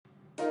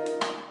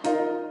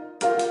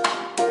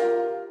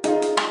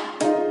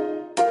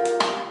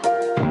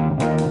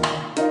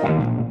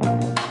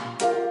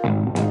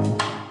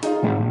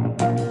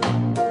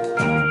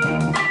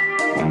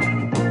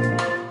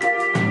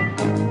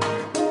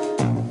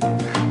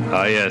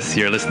Ah, yes,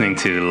 you're listening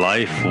to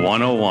Life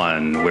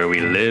 101, where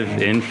we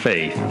live in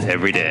faith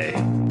every day.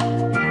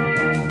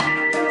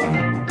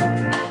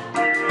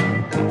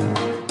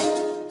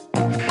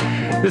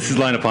 This is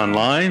Line Upon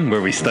Line,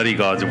 where we study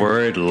God's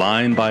Word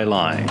line by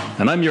line.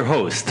 And I'm your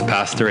host,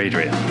 Pastor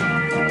Adrian.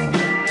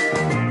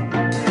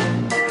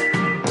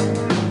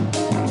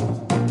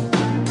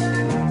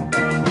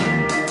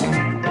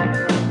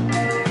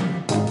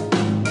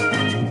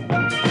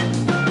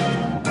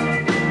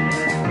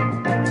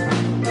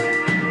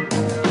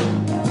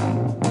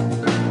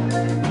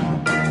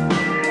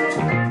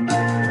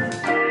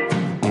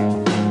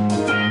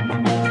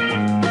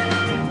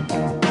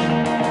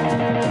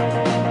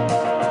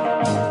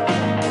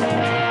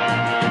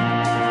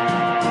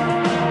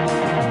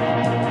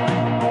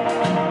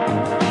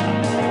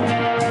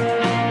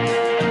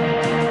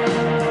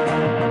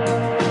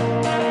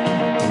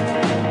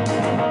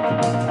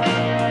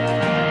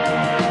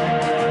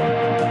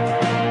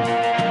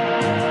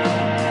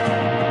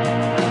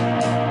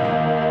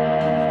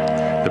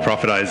 The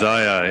prophet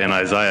Isaiah in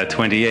Isaiah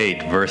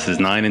 28 verses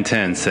 9 and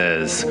 10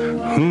 says,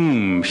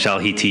 "Whom shall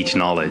he teach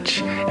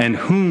knowledge? And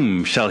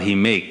whom shall he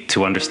make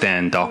to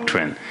understand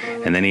doctrine?"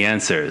 And then he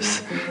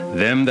answers,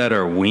 "Them that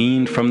are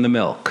weaned from the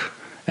milk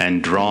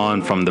and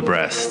drawn from the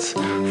breasts.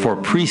 For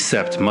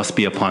precept must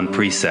be upon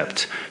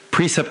precept,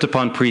 precept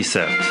upon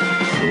precept,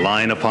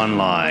 line upon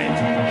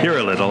line, here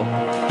a little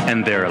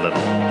and there a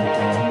little."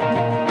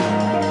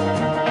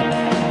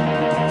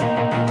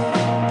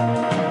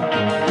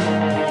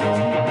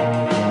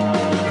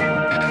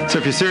 So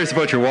if you're serious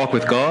about your walk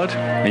with God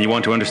and you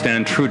want to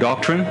understand true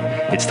doctrine,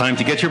 it's time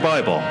to get your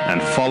Bible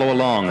and follow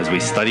along as we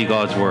study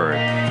God's Word.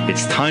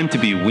 It's time to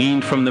be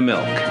weaned from the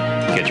milk.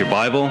 Get your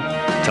Bible,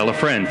 tell a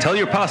friend, tell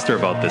your pastor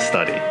about this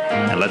study,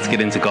 and let's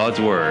get into God's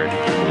Word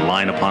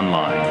line upon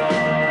line.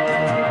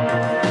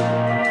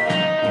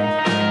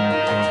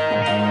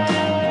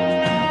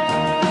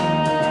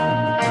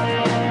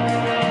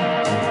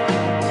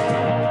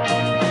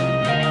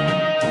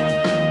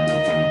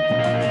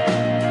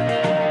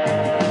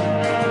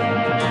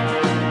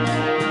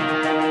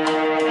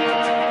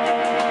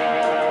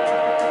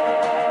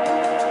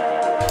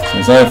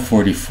 Isaiah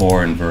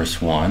 44 and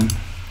verse 1,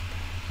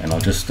 and I'll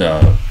just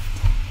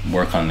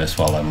work on this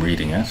while I'm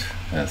reading it,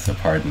 so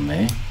pardon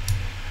me.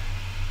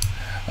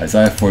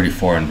 Isaiah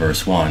 44 and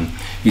verse 1,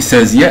 he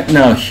says, "Yet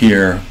now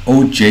hear,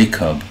 O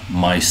Jacob,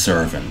 my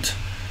servant."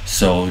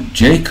 So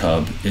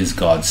Jacob is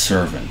God's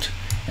servant,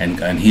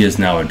 and he is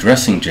now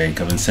addressing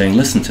Jacob and saying,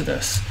 listen to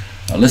this,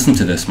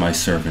 my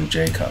servant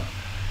Jacob.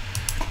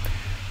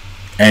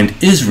 "And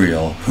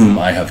Israel, whom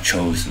I have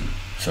chosen."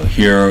 So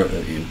here,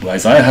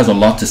 Isaiah has a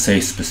lot to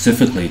say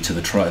specifically to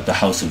the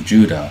house of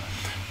Judah,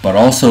 but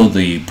also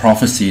the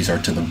prophecies are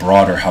to the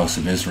broader house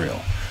of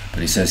Israel.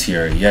 But he says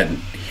here,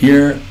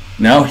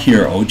 now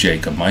hear, O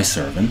Jacob, my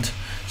servant."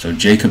 So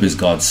Jacob is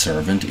God's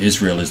servant.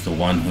 Israel is the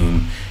one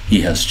whom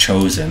he has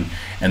chosen.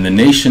 And the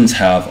nations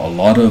have a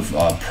lot of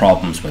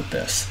problems with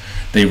this.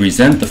 They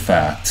resent the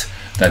fact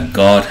that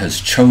God has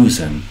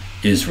chosen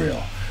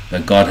Israel,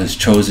 that God has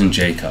chosen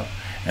Jacob.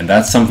 And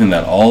that's something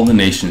that all the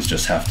nations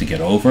just have to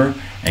get over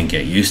and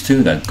get used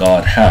to, that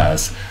God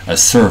has a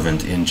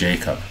servant in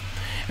Jacob.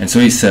 And so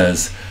he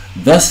says,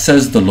 "Thus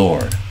says the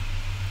Lord,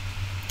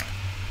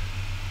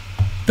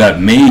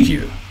 that made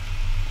you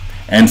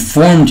and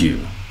formed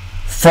you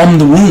from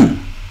the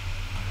womb,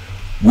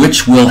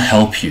 which will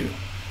help you.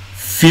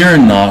 Fear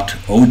not,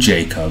 O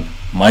Jacob,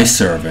 my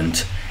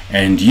servant,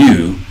 and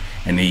you,"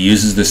 and he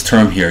uses this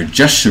term here,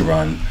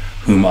 "Jeshurun,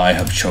 whom I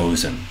have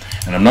chosen."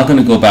 And I'm not going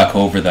to go back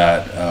over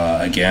that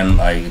again.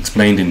 I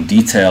explained in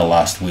detail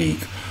last week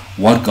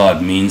what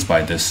God means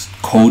by this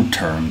code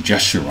term,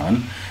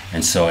 Jeshurun.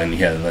 And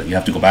you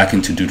have to go back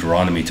into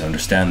Deuteronomy to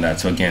understand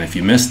that. So again, if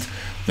you missed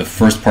the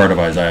first part of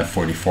Isaiah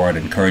 44, I'd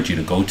encourage you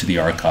to go to the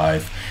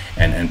archive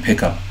and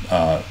pick up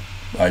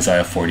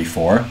Isaiah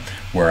 44,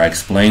 where I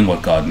explain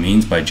what God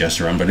means by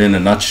Jeshurun. But in a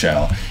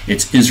nutshell,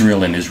 it's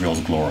Israel and Israel's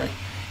glory.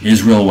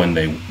 Israel, when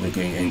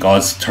in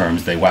God's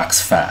terms, they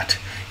wax fat.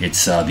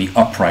 It's the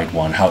upright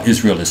one, how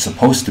Israel is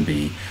supposed to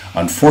be.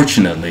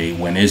 Unfortunately,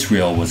 when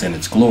Israel was in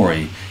its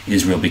glory,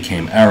 Israel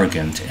became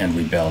arrogant and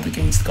rebelled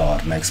against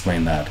God. And I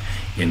explained that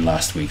in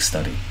last week's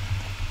study.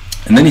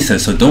 And then he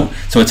says,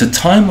 so it's a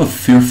time of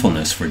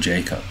fearfulness for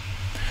Jacob.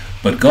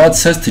 But God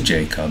says to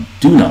Jacob,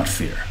 "Do not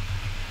fear.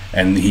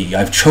 And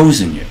I've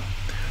chosen you.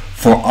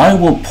 For I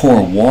will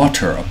pour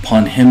water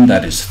upon him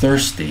that is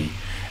thirsty,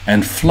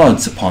 and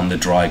floods upon the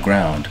dry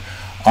ground.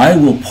 I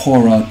will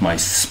pour out my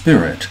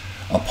spirit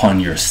upon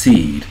your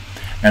seed,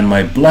 and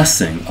my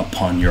blessing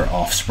upon your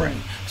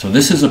offspring." So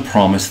this is a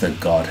promise that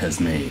God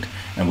has made.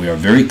 And we are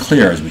very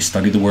clear as we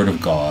study the Word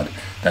of God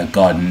that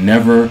God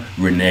never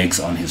reneges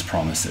on his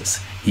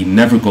promises. He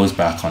never goes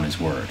back on his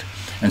word.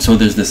 And so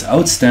there's this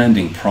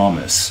outstanding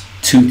promise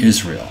to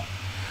Israel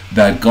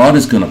that God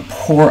is going to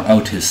pour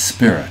out his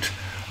spirit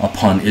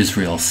upon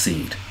Israel's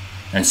seed.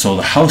 And so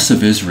the house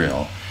of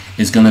Israel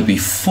is going to be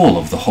full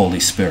of the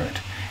Holy Spirit.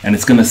 And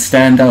it's going to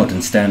stand out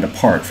and stand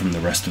apart from the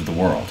rest of the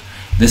world.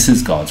 This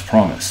is God's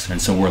promise.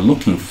 And so we're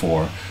looking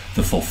for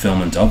the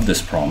fulfillment of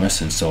this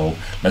promise. And so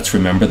let's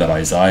remember that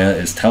Isaiah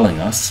is telling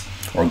us,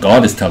 or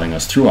God is telling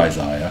us through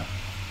Isaiah,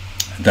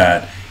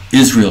 that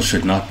Israel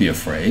should not be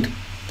afraid,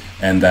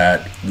 and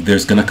that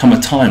there's going to come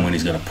a time when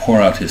he's going to pour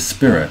out his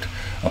Spirit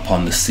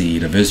upon the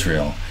seed of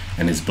Israel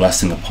and his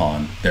blessing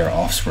upon their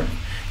offspring.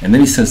 And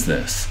then he says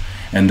this,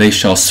 and they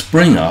shall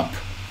spring up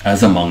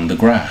as among the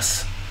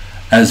grass,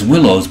 as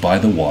willows by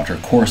the water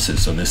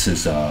courses. So this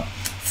is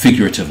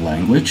figurative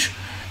language.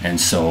 And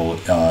so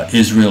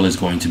Israel is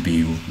going to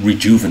be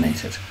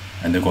rejuvenated,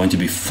 and they're going to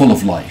be full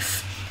of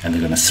life, and they're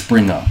going to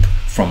spring up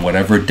from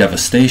whatever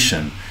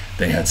devastation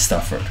they had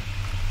suffered.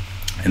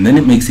 And then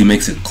he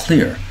makes it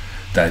clear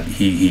that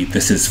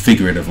this is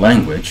figurative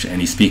language,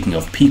 and he's speaking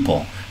of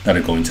people that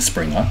are going to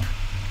spring up.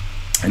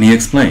 And he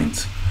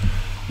explains,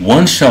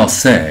 one shall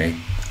say,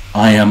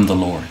 I am the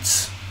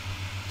Lord's.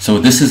 So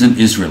this is an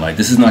Israelite.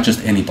 This is not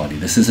just anybody.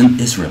 This is an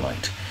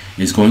Israelite.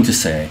 He's going to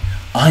say,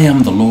 I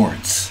am the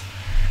Lord's.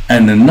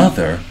 And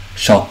another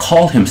shall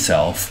call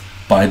himself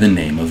by the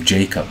name of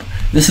Jacob.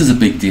 This is a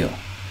big deal,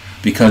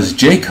 because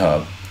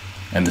Jacob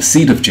and the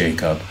seed of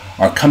Jacob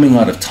are coming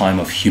out of time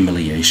of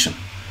humiliation.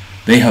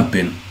 They have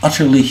been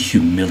utterly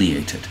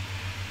humiliated.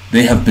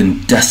 They have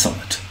been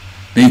desolate.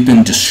 They've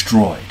been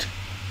destroyed.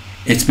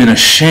 It's been a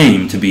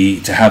shame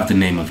to have the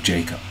name of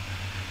Jacob.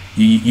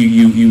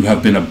 You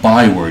have been a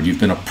byword,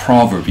 you've been a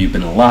proverb, you've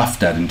been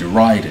laughed at and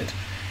derided.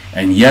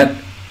 And yet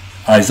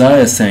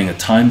Isaiah is saying a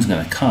time's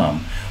going to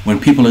come when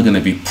people are going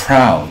to be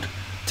proud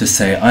to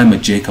say, I'm a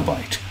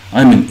Jacobite,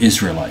 I'm an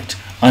Israelite,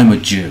 I'm a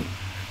Jew.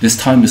 This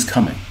time is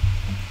coming.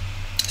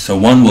 So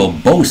one will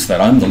boast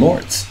that I'm the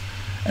Lord's,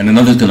 and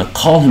another is going to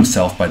call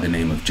himself by the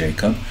name of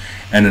Jacob,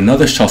 and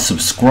another shall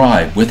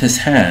subscribe with his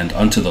hand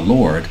unto the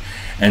Lord,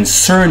 and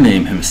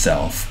surname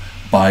himself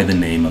by the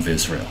name of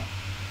Israel.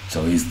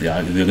 So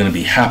they're going to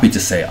be happy to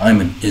say,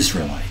 I'm an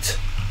Israelite.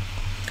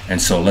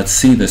 And so let's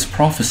see this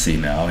prophecy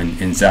now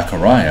in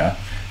Zechariah.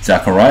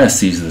 Zechariah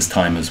sees this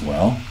time as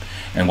well,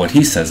 and what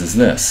he says is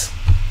this.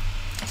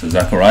 So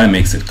Zechariah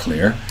makes it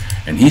clear,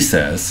 and he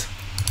says,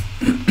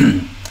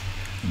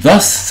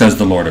 Thus says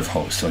the Lord of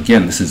hosts. So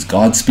again, this is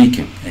God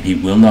speaking, and he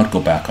will not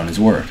go back on his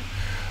word.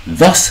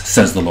 Thus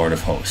says the Lord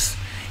of hosts,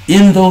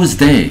 in those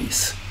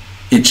days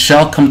it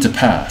shall come to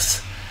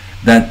pass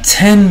that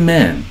 10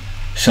 men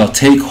shall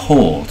take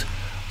hold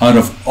out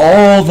of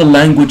all the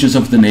languages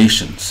of the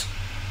nations.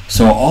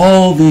 So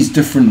all these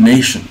different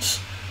nations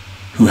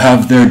who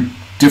have their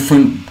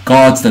different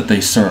gods that they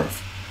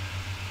serve,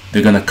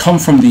 they're going to come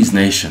from these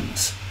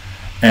nations.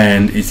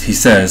 And he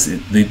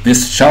says,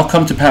 this shall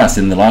come to pass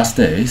in the last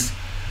days,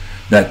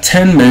 that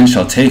 10 men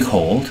shall take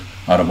hold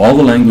out of all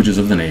the languages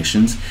of the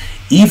nations,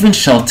 even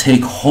shall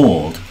take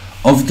hold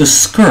of the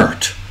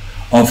skirt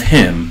of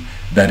him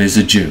that is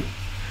a Jew.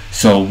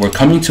 So we're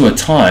coming to a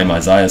time,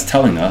 Isaiah is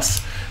telling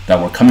us,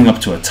 that we're coming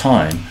up to a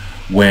time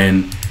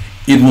when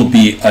it will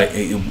be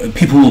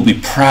people will be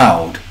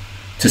proud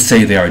to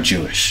say they are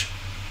Jewish.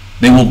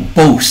 They will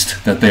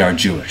boast that they are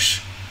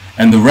Jewish.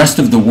 And the rest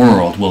of the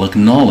world will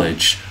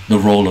acknowledge the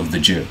role of the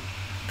Jew.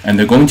 And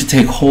they're going to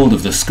take hold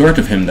of the skirt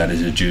of him that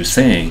is a Jew,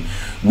 saying,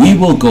 we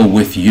will go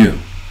with you,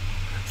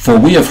 for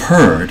we have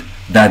heard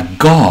that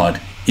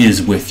God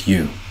is with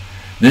you.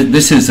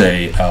 This is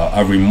a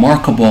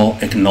remarkable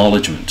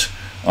acknowledgement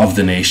of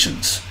the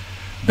nations,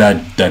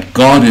 that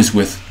God is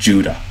with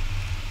Judah.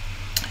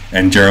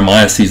 And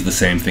Jeremiah sees the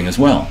same thing as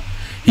well.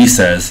 He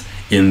says,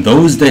 in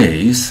those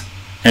days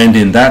and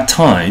in that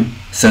time,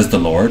 says the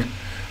Lord,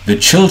 the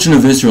children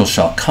of Israel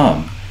shall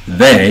come,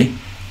 they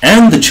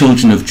and the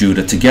children of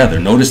Judah together.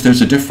 Notice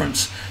there's a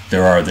difference.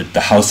 There are the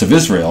house of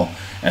Israel,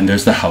 and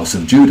there's the house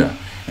of Judah.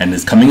 And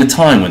there's coming a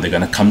time when they're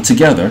going to come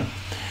together.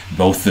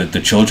 Both the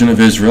children of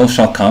Israel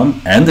shall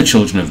come, and the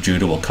children of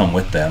Judah will come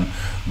with them,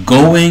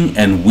 going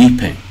and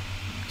weeping.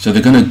 So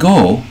they're going to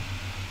go,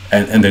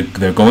 and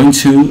they're going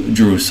to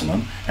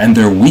Jerusalem, and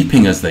they're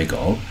weeping as they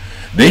go.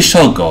 They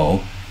shall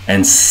go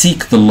and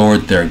seek the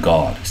Lord their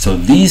God. So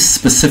these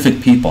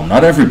specific people,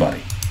 not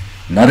everybody,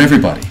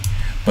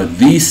 but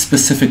these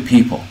specific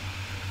people,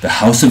 the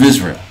house of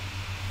Israel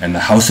and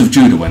the house of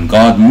Judah, when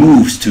God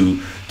moves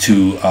to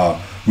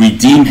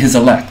redeem his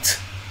elect,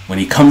 when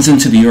he comes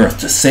into the earth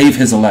to save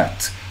his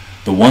elect,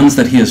 the ones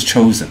that he has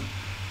chosen,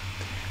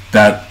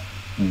 that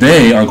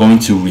they are going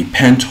to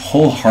repent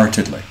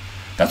wholeheartedly.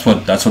 That's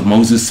what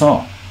Moses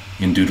saw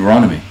in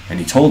Deuteronomy. And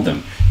he told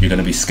them, you're going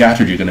to be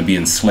scattered, you're going to be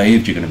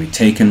enslaved, you're going to be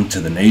taken to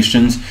the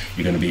nations,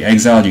 you're going to be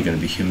exiled, you're going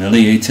to be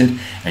humiliated,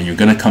 and you're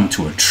going to come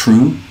to a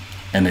true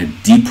and a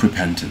deep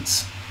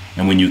repentance.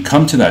 And when you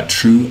come to that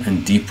true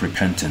and deep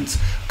repentance,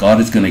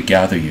 God is going to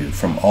gather you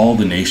from all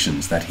the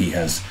nations that he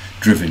has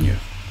driven you.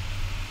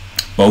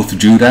 Both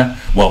Judah,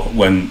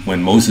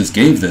 when Moses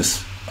gave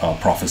this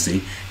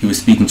prophecy, he was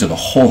speaking to the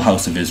whole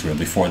house of Israel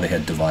before they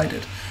had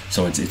divided.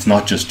 So it's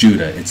not just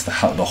Judah, it's the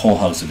whole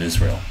house of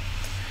Israel.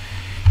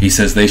 He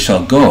says, they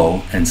shall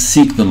go and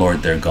seek the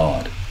Lord their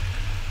God.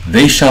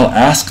 They shall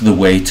ask the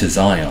way to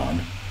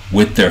Zion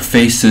with their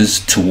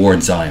faces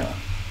toward Zion,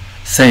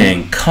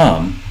 saying,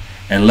 come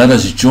and let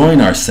us join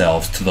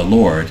ourselves to the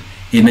Lord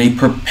in a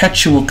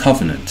perpetual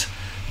covenant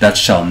that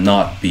shall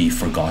not be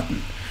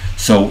forgotten.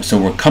 So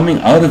we're coming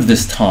out of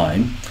this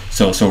time.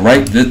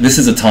 This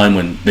is a time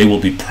when they will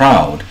be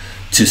proud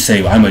to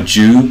say, I'm a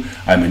Jew,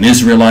 I'm an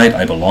Israelite,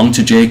 I belong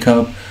to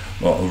Jacob.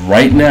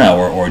 Right now,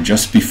 or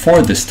just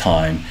before this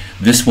time,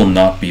 this will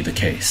not be the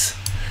case.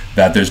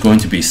 That there's going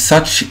to be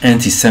such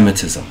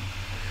anti-Semitism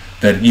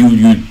that you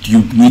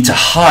need to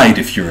hide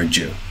if you're a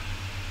Jew.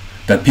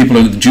 That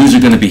Jews are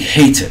going to be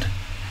hated.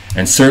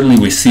 And certainly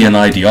we see an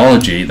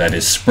ideology that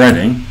is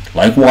spreading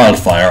like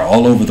wildfire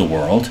all over the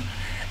world,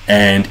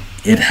 and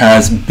it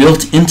has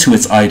built into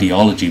its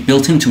ideology,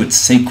 built into its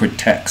sacred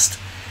text,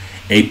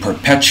 a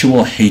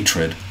perpetual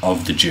hatred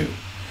of the Jew.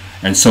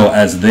 And so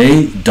as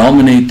they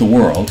dominate the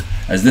world,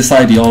 as this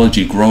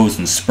ideology grows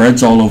and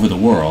spreads all over the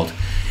world,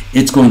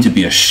 it's going to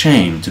be a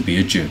shame to be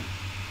a Jew.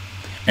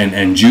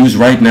 And Jews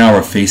right now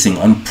are facing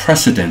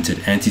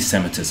unprecedented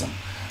anti-Semitism,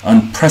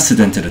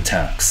 unprecedented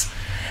attacks.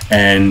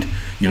 And,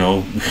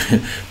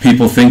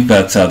 people think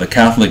that the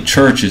Catholic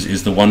Church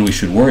is the one we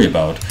should worry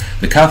about.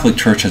 The Catholic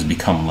Church has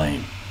become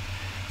lame.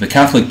 The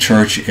Catholic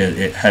Church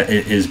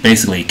is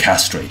basically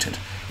castrated.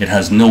 It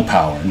has no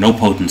power, no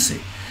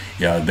potency.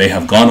 They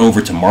have gone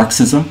over to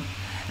Marxism,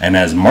 and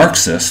as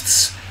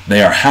Marxists,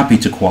 they are happy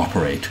to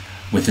cooperate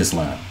with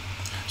Islam.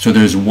 So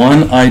there's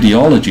one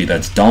ideology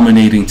that's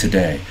dominating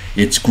today.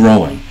 It's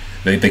growing.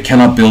 They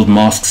cannot build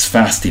mosques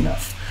fast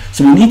enough.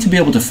 So we need to be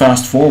able to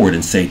fast forward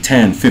and say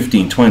 10,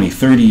 15, 20,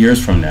 30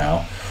 years from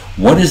now,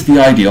 what is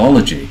the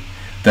ideology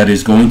that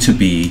is going to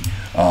be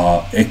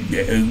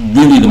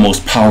really the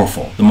most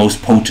powerful, the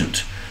most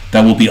potent,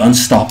 that will be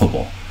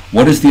unstoppable?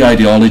 What is the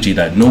ideology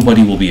that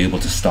nobody will be able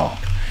to stop?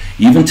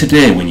 Even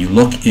today, when you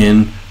look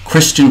in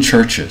Christian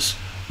churches,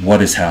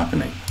 what is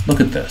happening? Look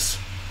at this.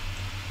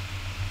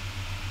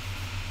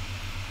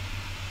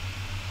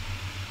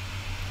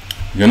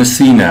 You're going to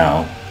see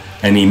now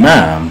an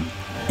imam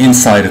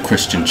inside a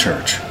Christian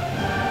church.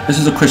 This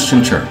is a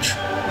Christian church.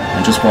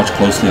 And just watch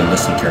closely and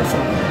listen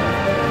carefully.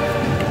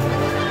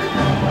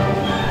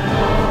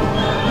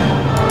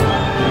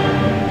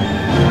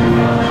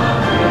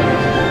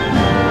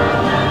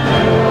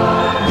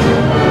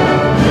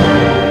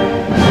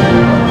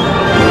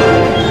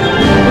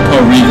 Look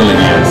how regal he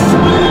is.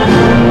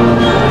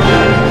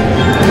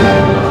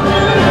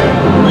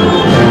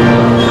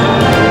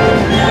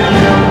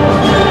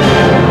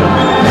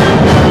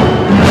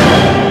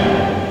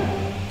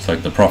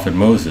 Like the prophet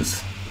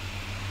Moses.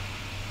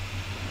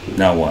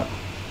 Now what?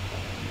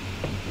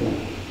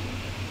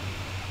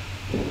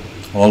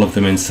 All of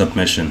them in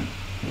submission.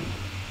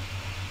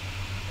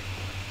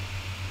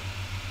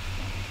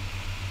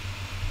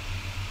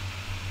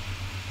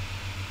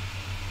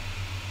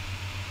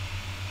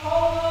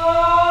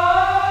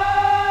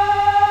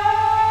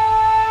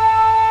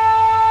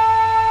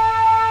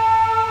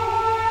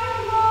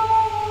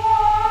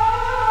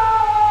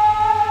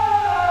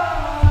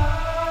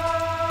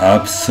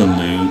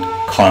 Absolute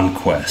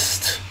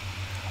conquest.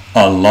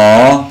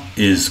 Allah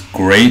is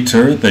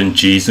greater than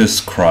Jesus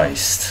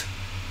Christ.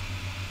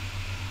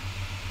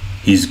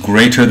 He's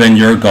greater than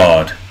your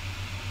God.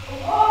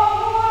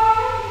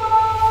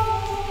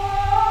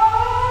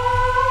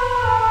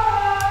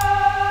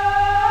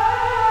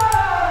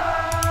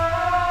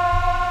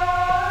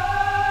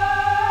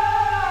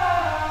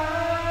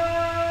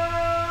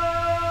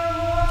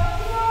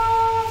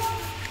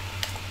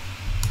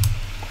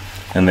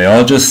 And they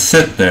all just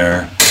sit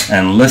there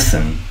and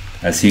listen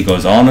as he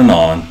goes on and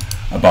on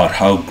about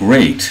how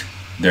great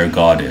their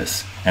God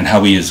is and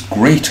how he is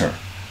greater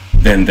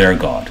than their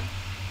God.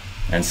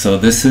 And so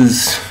this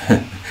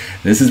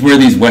is where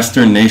these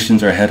Western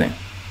nations are heading.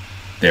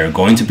 They are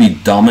going to be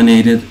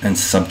dominated and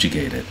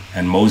subjugated.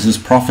 And Moses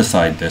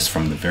prophesied this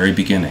from the very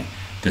beginning.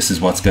 This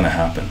is what's going to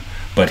happen.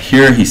 But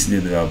here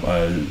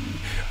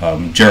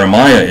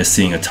Jeremiah is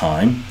seeing a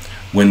time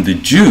when the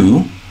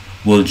Jew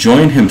will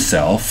join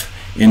himself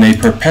in a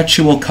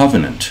perpetual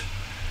covenant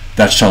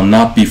that shall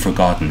not be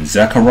forgotten.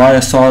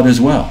 Zechariah saw it as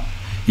well.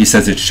 He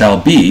says, it shall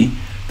be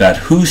that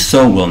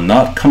whoso will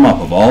not come up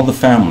of all the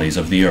families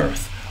of the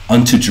earth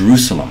unto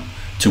Jerusalem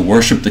to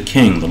worship the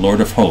King, the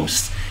Lord of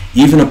hosts,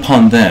 even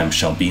upon them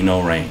shall be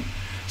no rain.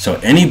 So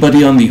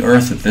anybody on the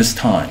earth at this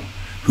time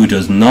who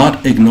does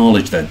not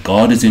acknowledge that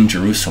God is in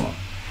Jerusalem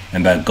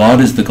and that God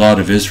is the God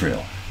of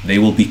Israel, they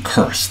will be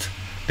cursed.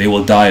 They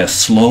will die a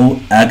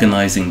slow,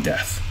 agonizing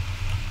death.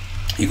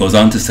 He goes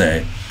on to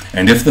say,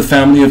 and if the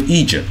family of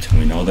Egypt,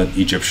 we know that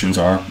Egyptians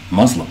are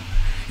Muslim,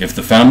 if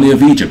the family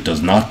of Egypt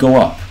does not go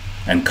up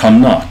and come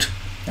not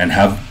and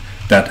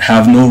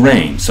have no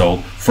rain, so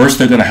first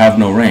they're going to have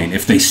no rain.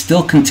 If they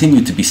still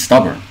continue to be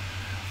stubborn,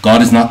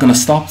 God is not going to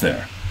stop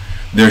there.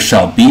 There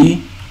shall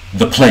be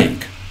the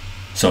plague.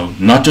 So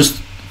not just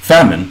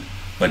famine,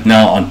 but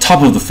now on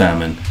top of the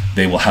famine,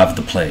 they will have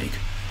the plague,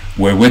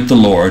 wherewith the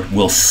Lord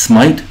will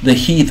smite the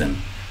heathen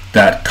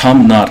that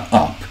come not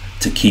up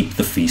to keep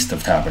the Feast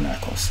of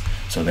Tabernacles.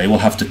 So they will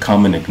have to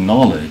come and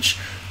acknowledge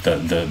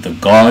that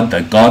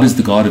God is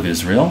the God of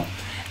Israel,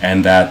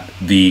 and that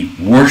the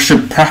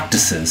worship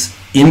practices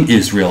in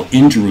Israel,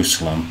 in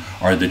Jerusalem,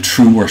 are the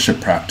true worship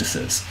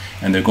practices.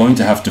 And they're going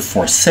to have to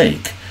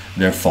forsake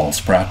their false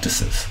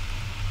practices.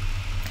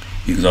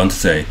 He goes on to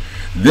say,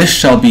 this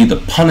shall be the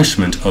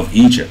punishment of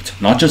Egypt,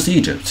 not just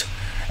Egypt,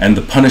 and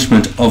the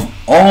punishment of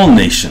all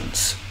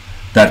nations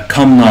that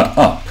come not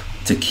up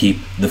to keep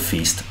the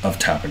Feast of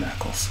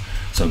Tabernacles.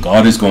 So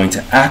God is going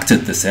to act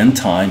at this end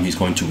time. He's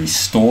going to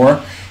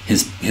restore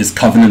his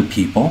covenant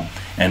people,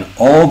 and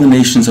all the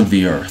nations of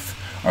the earth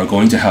are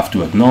going to have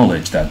to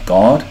acknowledge that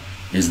God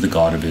is the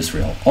God of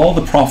Israel. All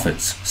the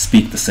prophets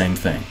speak the same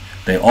thing.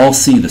 They all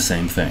see the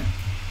same thing.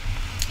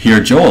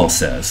 Here Joel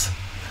says,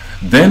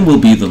 Then will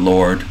the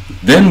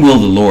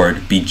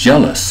Lord be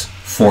jealous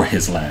for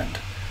his land.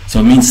 So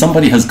it means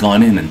somebody has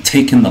gone in and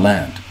taken the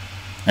land.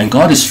 And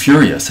God is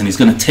furious, and he's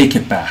going to take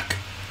it back.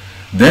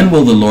 Then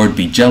will the Lord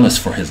be jealous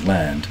for his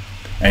land.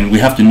 And we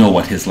have to know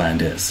what his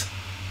land is.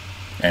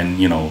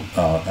 And,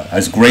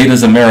 as great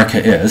as America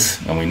is,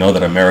 and we know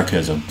that America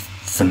is a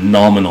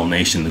phenomenal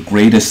nation, the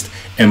greatest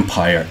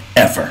empire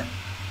ever.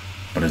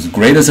 But as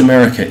great as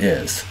America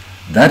is,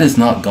 that is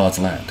not God's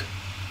land.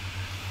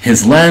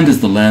 His land is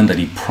the land that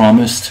he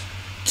promised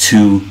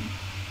to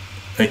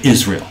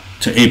Israel,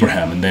 to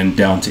Abraham, and then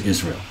down to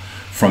Israel,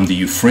 from the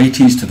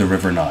Euphrates to the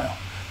River Nile.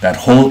 That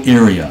whole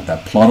area,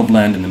 that plot of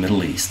land in the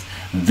Middle East,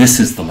 this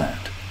is the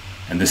land.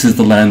 And this is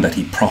the land that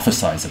he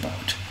prophesies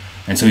about.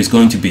 And so he's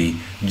going to be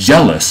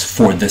jealous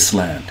for this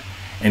land.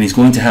 And he's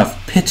going to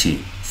have pity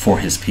for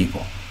his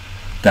people.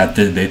 That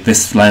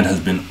this land has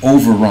been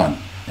overrun,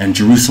 and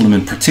Jerusalem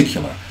in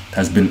particular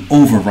has been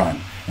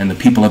overrun. And the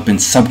people have been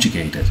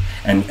subjugated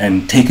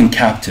and taken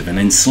captive and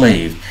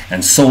enslaved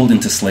and sold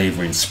into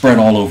slavery and spread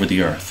all over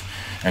the earth.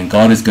 And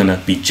God is going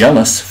to be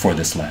jealous for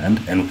this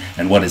land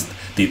and what is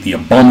the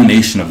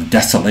abomination of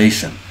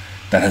desolation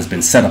that has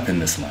been set up in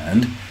this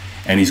land.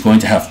 And he's going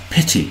to have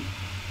pity.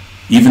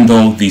 Even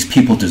though these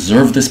people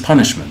deserve this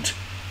punishment,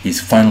 he's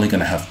finally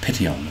going to have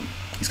pity on them.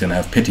 He's going to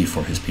have pity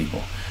for his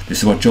people. This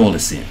is what Joel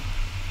is seeing.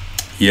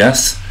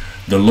 Yes,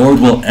 the Lord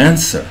will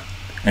answer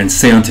and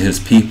say unto his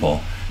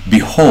people,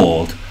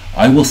 Behold,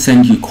 I will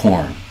send you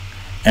corn.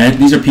 And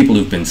these are people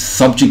who've been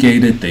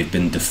subjugated, they've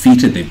been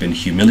defeated, they've been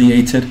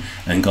humiliated,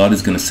 and God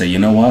is going to say, you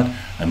know what?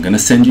 I'm going to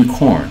send you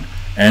corn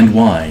and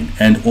wine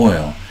and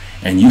oil,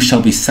 and you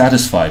shall be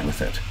satisfied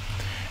with it.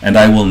 And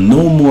I will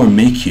no more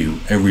make you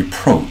a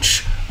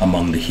reproach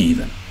among the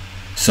heathen.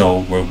 So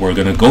we're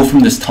going to go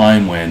from this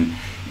time when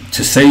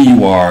to say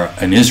you are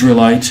an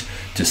Israelite,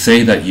 to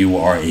say that you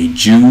are a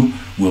Jew,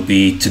 will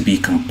be to be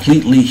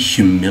completely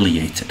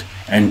humiliated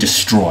and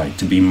destroyed,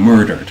 to be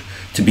murdered,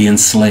 to be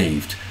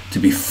enslaved, to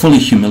be fully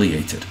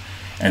humiliated.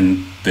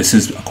 And this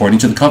is according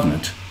to the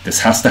covenant.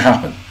 This has to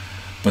happen.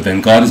 But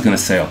then God is going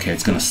to say, okay,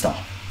 it's going to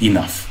stop.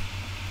 Enough.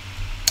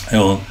 I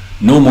will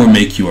no more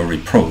make you a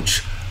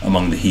reproach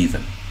among the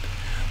heathen.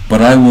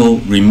 But I will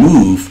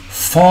remove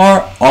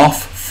far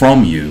off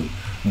from you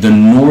the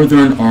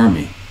northern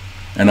army.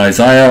 And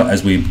Isaiah,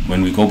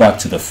 when we go back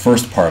to the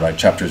first part,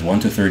 chapters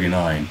 1 to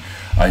 39,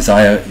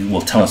 Isaiah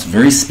will tell us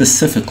very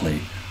specifically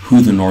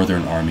who the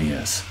northern army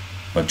is.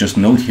 But just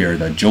note here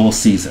that Joel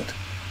sees it,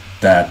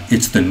 that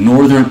it's the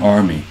northern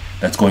army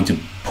that's going to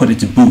put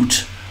its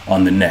boot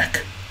on the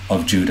neck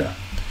of Judah.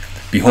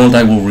 Behold,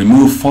 I will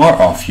remove far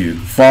off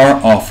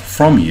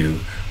from you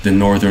the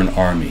northern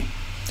army,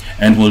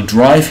 and will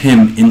drive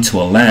him into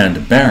a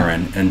land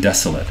barren and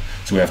desolate.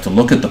 So we have to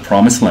look at the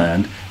promised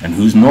land and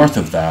who's north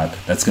of that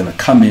that's going to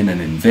come in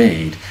and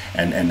invade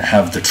and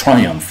have the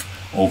triumph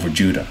over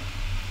Judah.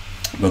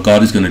 But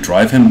God is going to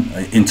drive him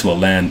into a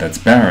land that's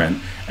barren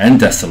and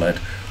desolate,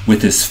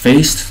 with his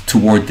face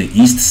toward the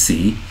east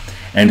sea,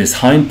 and his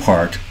hind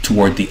part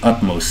toward the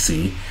utmost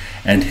sea,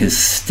 and his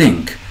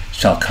stink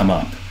shall come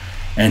up,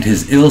 and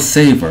his ill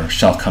savor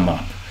shall come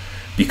up,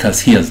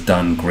 because he has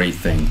done great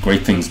things.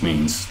 Great things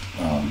means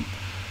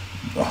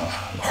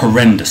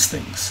horrendous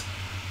things.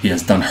 He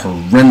has done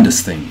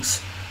horrendous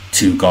things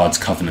to God's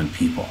covenant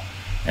people.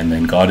 And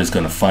then God is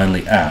going to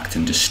finally act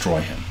and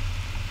destroy him.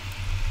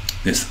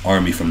 This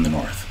army from the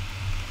north,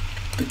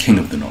 the king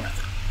of the north.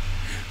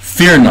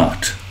 Fear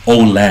not, O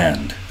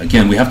land.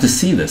 Again, we have to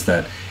see this,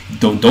 that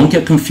don't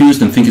get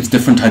confused and think it's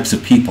different types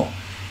of people.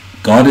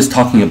 God is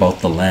talking about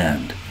the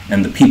land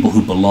and the people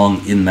who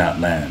belong in that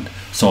land.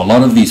 So a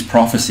lot of these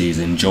prophecies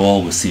in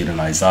Joel, we'll see it in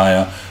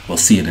Isaiah, we'll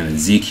see it in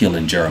Ezekiel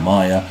and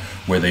Jeremiah,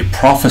 where they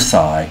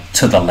prophesy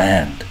to the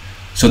land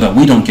so that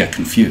we don't get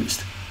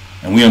confused.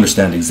 And we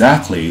understand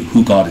exactly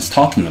who God is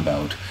talking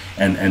about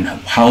and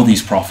how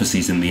these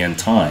prophecies in the end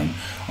time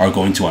are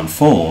going to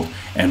unfold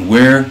and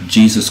where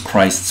Jesus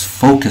Christ's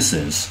focus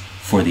is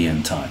for the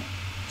end time.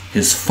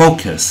 His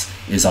focus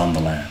is on the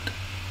land.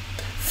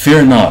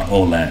 Fear not,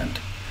 O land.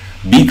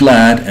 Be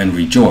glad and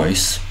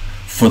rejoice,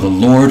 for the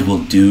Lord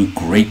will do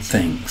great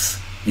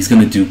things. He's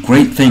going to do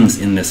great things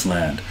in this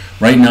land.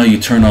 Right now you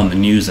turn on the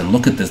news and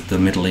look at the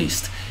Middle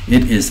East.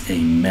 It is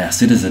a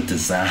mess. It is a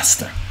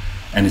disaster.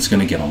 And it's going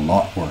to get a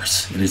lot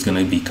worse. It is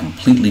going to be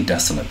completely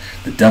desolate.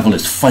 The devil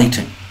is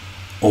fighting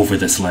over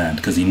this land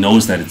because he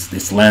knows that it's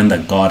this land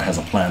that God has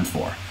a plan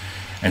for.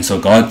 And so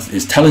God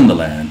is telling the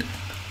land,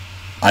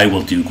 I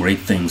will do great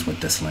things with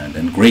this land.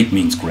 And great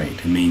means great.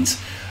 It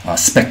means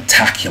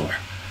spectacular.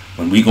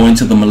 When we go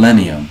into the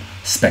millennium,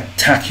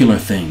 spectacular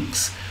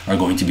things are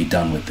going to be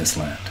done with this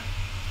land.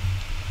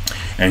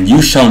 And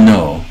you shall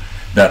know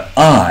that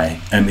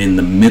I am in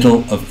the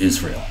middle of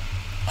Israel.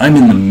 I'm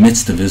in the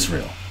midst of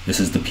Israel. This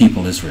is the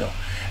people Israel.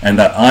 And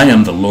that I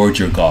am the Lord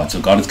your God.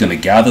 So God is going to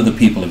gather the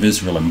people of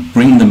Israel and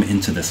bring them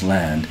into this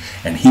land,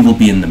 and he will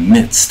be in the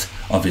midst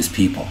of his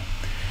people.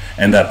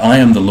 And that I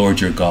am the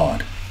Lord your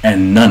God,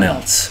 and none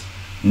else.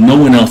 No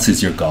one else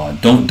is your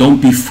God.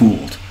 Don't be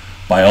fooled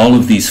by all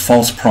of these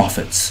false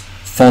prophets,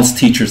 false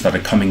teachers that are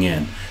coming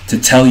in to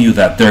tell you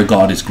that their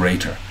God is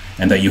greater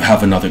and that you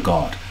have another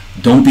God.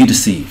 Don't be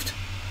deceived.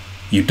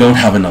 You don't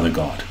have another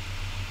God.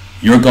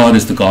 Your God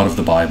is the God of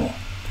the Bible,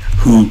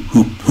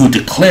 who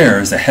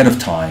declares ahead of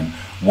time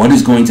what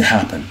is going to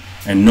happen,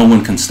 and no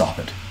one can stop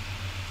it.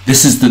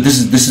 This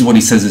is what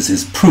he says is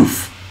his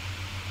proof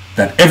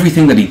that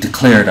everything that he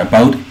declared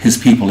about his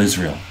people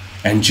Israel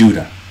and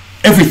Judah,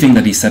 everything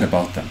that he said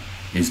about them,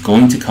 is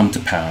going to come to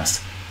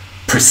pass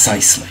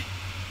precisely.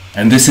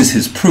 And this is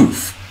his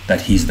proof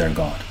that he's their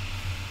God.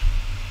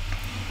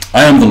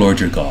 I am the Lord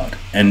your God,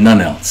 and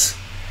none else,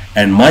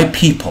 and my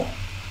people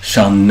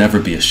shall never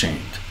be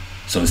ashamed.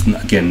 So it's,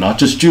 again, not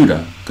just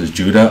Judah, because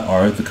Judah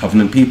are the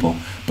covenant people,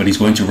 but he's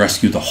going to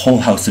rescue the whole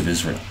house of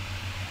Israel.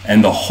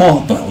 And the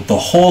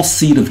whole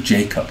seed of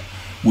Jacob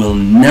will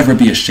never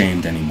be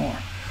ashamed anymore.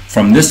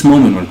 From this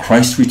moment when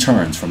Christ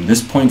returns, from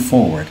this point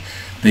forward,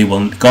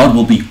 God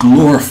will be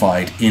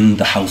glorified in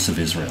the house of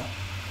Israel.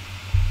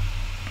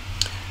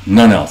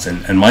 None else,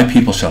 and my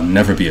people shall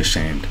never be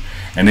ashamed.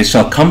 And it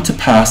shall come to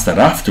pass that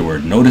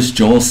afterward, notice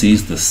Joel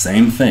sees the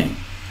same thing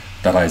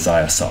that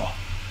Isaiah saw.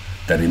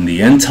 That in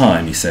the end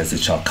time, he says,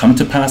 it shall come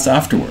to pass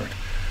afterward,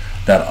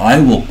 that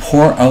I will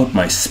pour out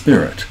my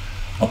spirit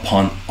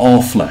upon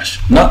all flesh.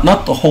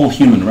 Not the whole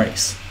human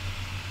race.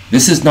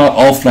 This is not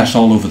all flesh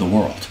all over the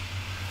world.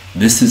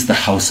 This is the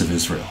house of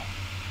Israel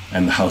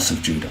and the house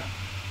of Judah.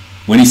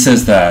 When he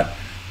says that,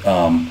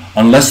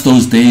 unless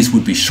those days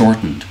would be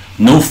shortened,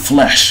 no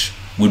flesh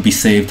would be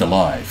saved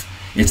alive.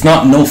 It's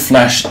not no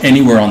flesh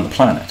anywhere on the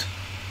planet.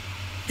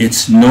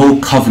 It's no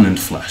covenant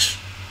flesh.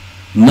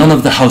 None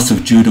of the house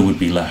of Judah would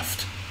be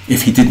left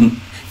if he didn't.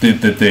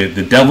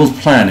 The devil's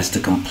plan is to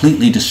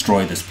completely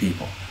destroy this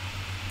people.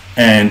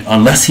 And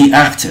unless he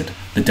acted,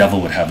 the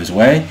devil would have his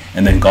way,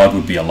 and then God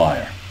would be a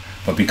liar.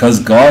 But because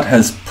God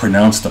has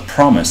pronounced a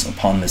promise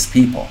upon this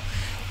people,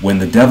 when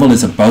the devil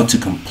is about to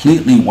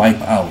completely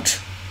wipe out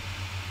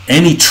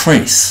any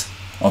trace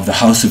of the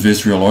house of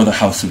Israel or the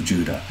house of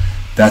Judah,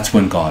 that's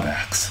when God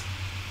acts.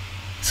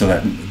 So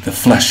that the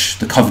flesh,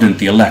 the covenant,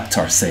 the elect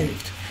are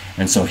saved.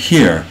 And so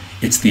here,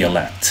 it's the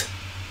elect.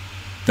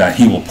 That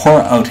he will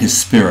pour out his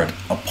spirit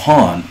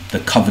upon the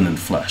covenant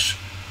flesh.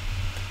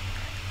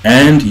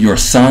 And your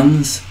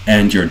sons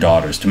and your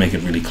daughters, to make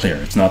it really clear.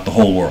 It's not the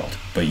whole world,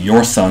 but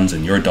your sons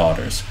and your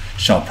daughters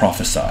shall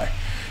prophesy.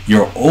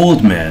 Your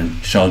old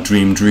men shall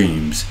dream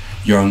dreams.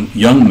 Your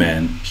young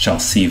men shall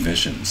see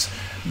visions.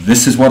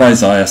 This is what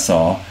Isaiah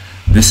saw.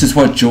 This is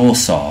what Joel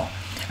saw.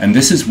 And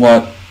this is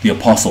what the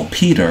Apostle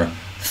Peter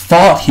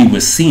thought he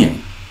was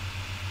seeing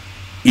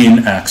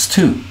in Acts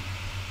 2.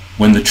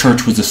 When the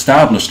church was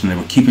established and they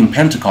were keeping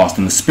Pentecost,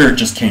 and the Spirit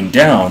just came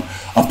down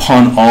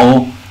upon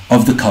all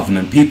of the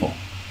covenant people,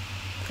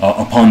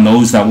 upon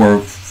those that were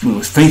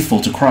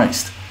faithful to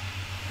Christ.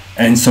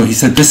 And so he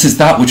said, this is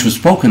that which was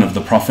spoken of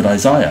the prophet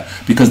Isaiah,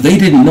 because they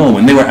didn't know,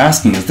 and they were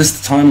asking, is this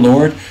the time,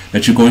 Lord,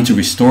 that you're going to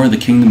restore the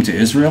kingdom to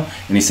Israel?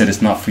 And he said,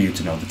 it's not for you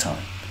to know the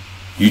time.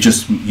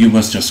 You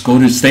must just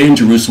stay in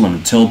Jerusalem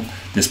until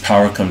this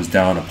power comes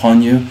down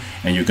upon you,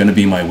 and you're going to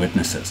be my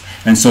witnesses.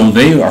 And so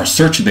they are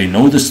searching, they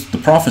know the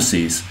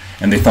prophecies,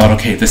 and they thought,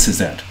 okay, this is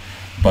it.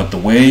 But the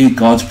way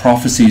God's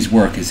prophecies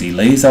work is he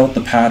lays out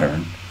the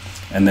pattern,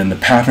 and then the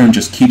pattern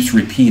just keeps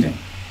repeating.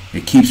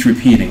 It keeps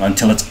repeating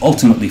until it's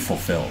ultimately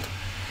fulfilled.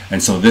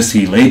 And so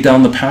he laid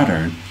down the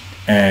pattern,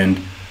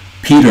 and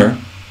Peter,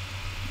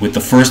 with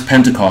the first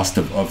Pentecost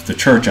of the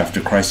church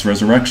after Christ's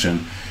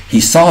resurrection,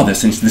 he saw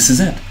this and he said, this is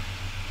it.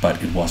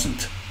 But it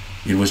wasn't.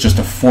 It was just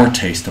a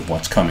foretaste of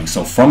what's coming.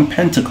 So from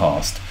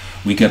Pentecost,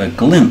 we get a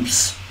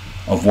glimpse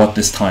of what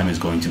this time is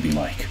going to be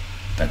like.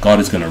 That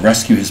God is going to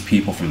rescue his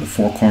people from the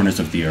four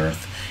corners of the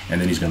earth, and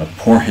then he's going to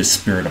pour his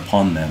Spirit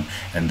upon them,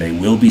 and they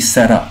will be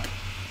set up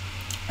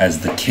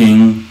as the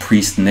king,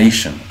 priest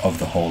nation of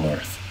the whole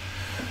earth.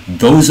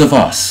 Those of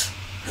us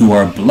who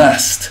are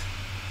blessed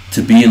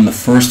to be in the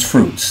first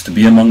fruits, to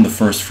be among the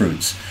first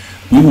fruits,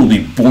 we will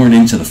be born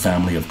into the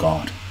family of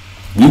God.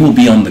 We will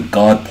be on the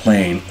God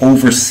plane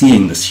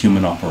overseeing this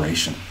human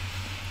operation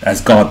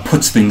as God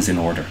puts things in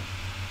order.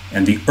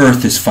 And the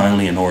earth is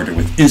finally in order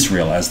with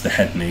Israel as the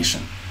head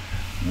nation.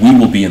 We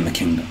will be in the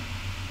kingdom.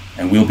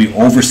 And we'll be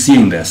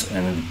overseeing this,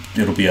 and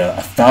it'll be a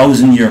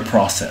 1,000-year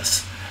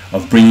process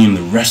of bringing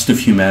the rest of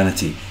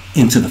humanity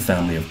into the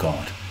family of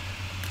God.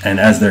 And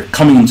as they're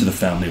coming into the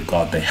family of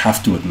God, they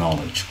have to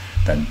acknowledge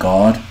that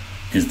God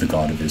is the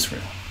God of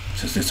Israel.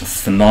 It's a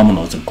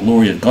phenomenal, it's a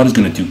glorious, God is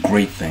going to do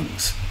great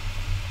things.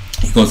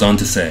 He goes on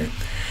to say,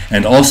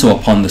 and also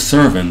upon the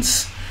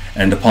servants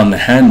and upon the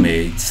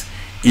handmaids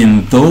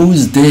in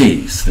those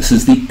days. This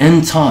is the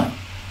end time.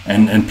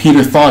 And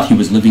Peter thought he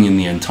was living in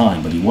the end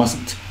time, but he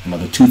wasn't.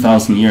 Another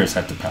 2,000 years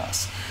had to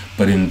pass.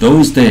 But in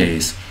those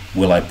days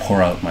will I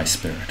pour out my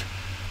Spirit.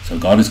 So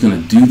God is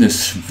going to do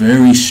this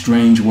very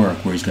strange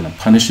work where he's going to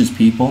punish his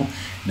people,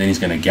 then he's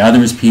going to gather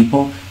his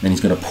people, then he's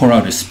going to pour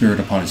out his Spirit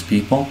upon his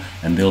people,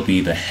 and they'll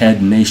be the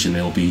head nation.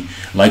 They'll be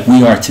like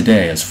we are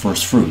today as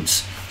first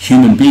fruits,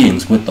 human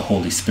beings with the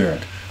Holy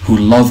Spirit, who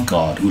love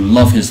God, who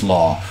love his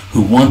law,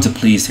 who want to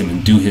please him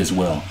and do his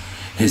will.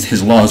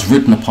 His law is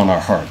written upon our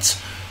hearts.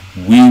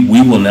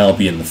 We will now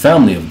be in the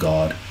family of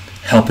God,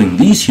 helping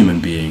these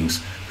human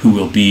beings who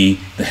will be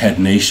the head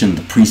nation,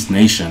 the priest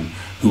nation,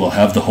 who will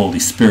have the Holy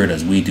Spirit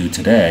as we do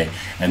today,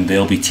 and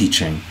they'll be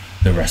teaching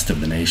the rest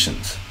of the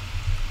nations.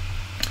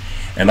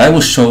 And I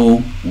will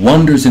show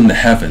wonders in the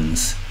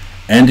heavens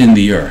and in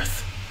the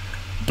earth,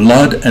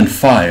 blood and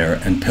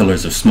fire and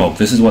pillars of smoke.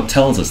 This is what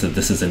tells us that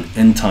this is an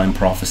end time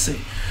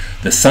prophecy.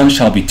 The sun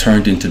shall be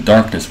turned into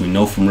darkness. We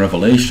know from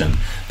Revelation,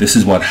 this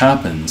is what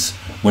happens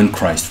when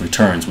Christ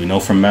returns. We know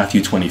from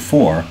Matthew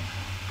 24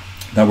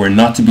 that we're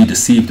not to be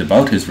deceived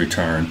about his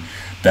return,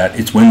 that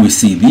it's when we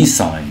see these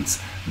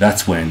signs,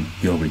 that's when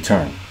he'll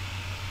return.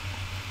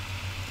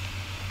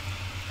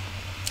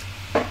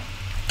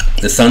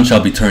 The sun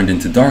shall be turned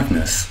into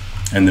darkness,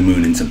 and the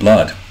moon into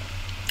blood,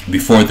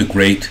 before the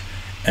great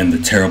and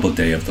the terrible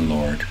day of the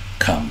Lord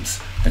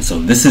comes. And so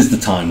this is the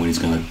time when he's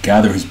going to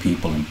gather his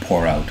people and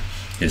pour out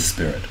his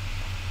Spirit.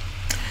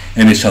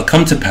 And it shall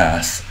come to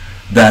pass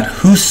that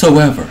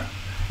whosoever,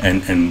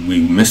 and we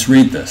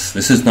misread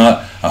this is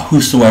not a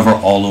whosoever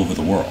all over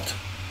the world.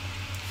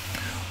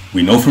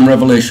 We know from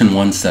Revelation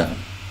 1:7,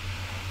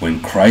 when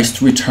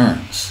Christ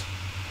returns,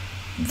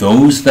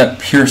 those that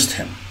pierced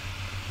him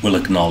will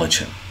acknowledge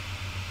him.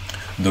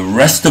 The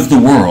rest of the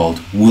world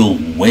will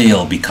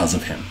wail because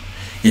of him.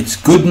 It's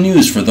good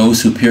news for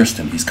those who pierced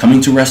him. He's coming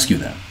to rescue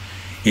them.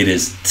 It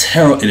is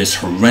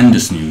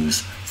horrendous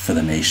news for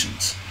the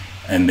nations,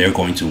 and they're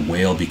going to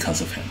wail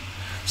because of him.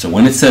 So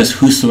when it says,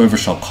 whosoever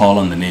shall call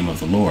on the name of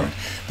the Lord,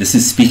 this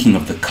is speaking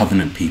of the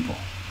covenant people.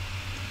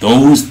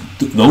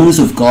 Those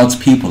of God's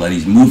people that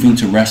he's moving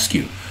to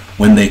rescue,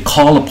 when they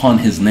call upon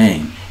his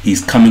name,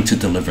 he's coming to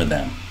deliver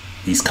them.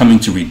 He's coming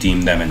to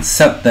redeem them and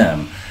set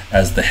them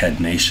as the head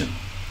nation.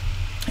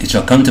 It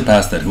shall come to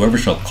pass that whoever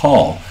shall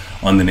call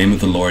on the name of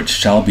the Lord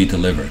shall be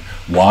delivered.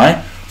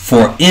 Why?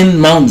 For in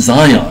Mount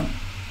Zion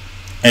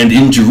and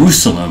in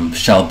Jerusalem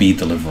shall be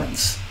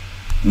deliverance.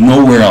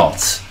 Nowhere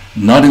else.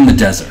 Not in the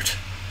desert.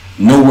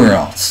 Nowhere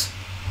else.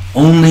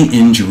 Only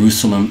in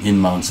Jerusalem, in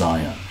Mount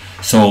Zion.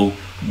 So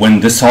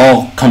when this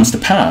all comes to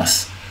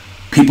pass,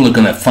 people are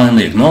going to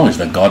finally acknowledge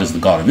that God is the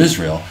God of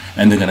Israel,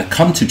 and they're going to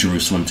come to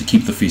Jerusalem to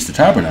keep the Feast of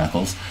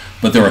Tabernacles,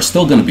 but there are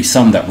still going to be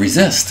some that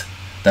resist,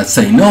 that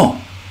say, no,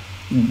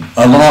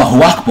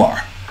 Allahu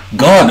Akbar,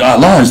 God,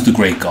 Allah is the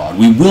great God.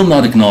 We will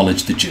not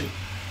acknowledge the Jew.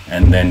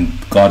 And then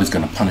God is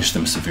going to punish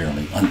them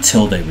severely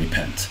until they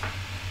repent.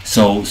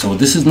 So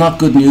this is not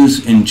good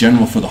news in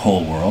general for the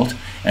whole world,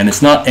 and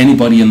it's not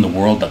anybody in the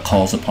world that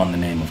calls upon the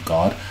name of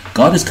God.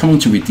 God is coming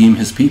to redeem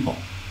his people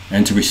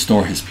and to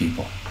restore his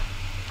people,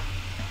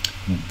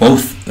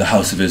 both the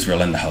house of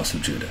Israel and the house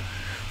of Judah.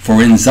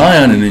 For in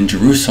Zion and in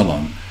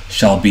Jerusalem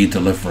shall be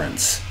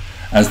deliverance,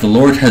 as the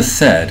Lord has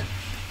said,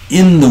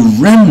 in the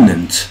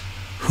remnant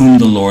whom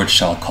the Lord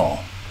shall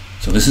call.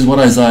 So this is what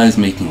Isaiah is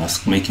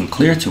making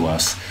clear to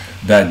us,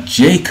 that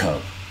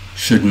Jacob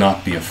should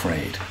not be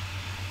afraid,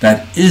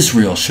 that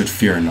Israel should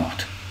fear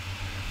not,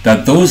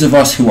 that those of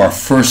us who are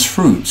first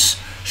fruits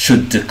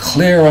should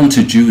declare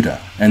unto Judah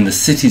and the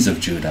cities of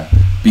Judah,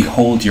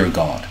 behold your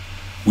God.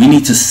 We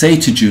need to say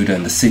to Judah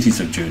and the cities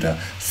of Judah,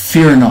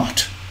 fear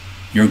not,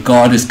 your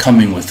God is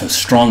coming with a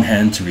strong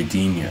hand to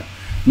redeem you.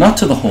 Not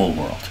to the whole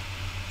world.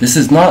 This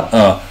is not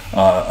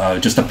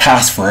just a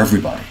pass for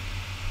everybody.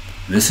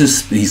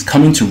 He's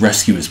coming to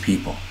rescue his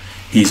people.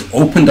 He's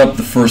opened up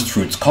the first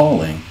fruits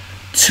calling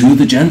to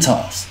the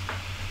Gentiles,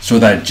 so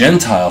that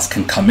Gentiles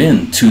can come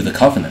in to the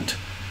covenant.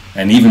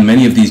 And even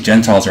many of these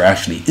Gentiles are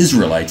actually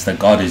Israelites, that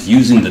God is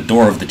using the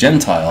door of the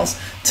Gentiles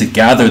to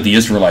gather the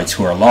Israelites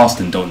who are lost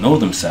and don't know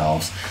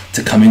themselves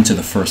to come into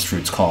the first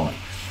fruits calling.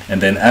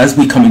 And then as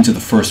we come into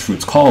the first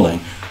fruits calling,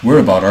 we're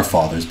about our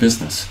Father's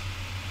business.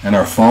 And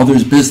our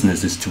Father's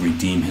business is to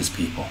redeem his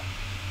people.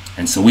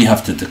 And so we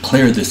have to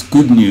declare this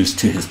good news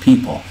to his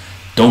people.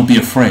 Don't be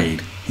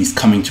afraid, he's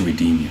coming to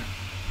redeem you.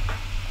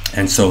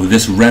 And so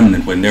this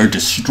remnant, when they're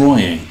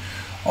destroying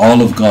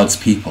all of God's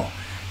people,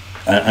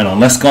 and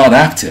unless God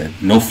acted,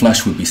 no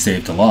flesh would be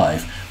saved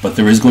alive, but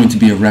there is going to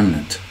be a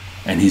remnant,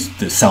 and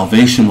the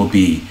salvation will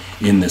be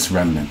in this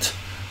remnant,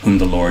 whom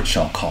the Lord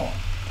shall call.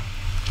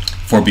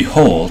 For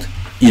behold,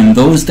 in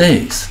those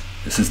days,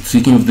 this is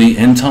speaking of the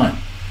end time,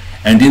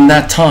 and in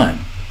that time,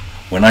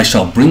 when I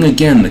shall bring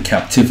again the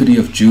captivity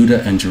of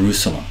Judah and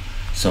Jerusalem.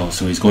 So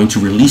he's going to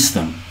release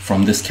them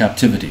from this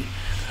captivity.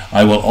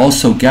 I will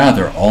also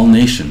gather all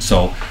nations.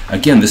 So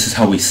again, this is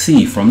how we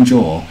see from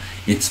Joel,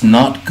 it's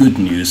not good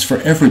news for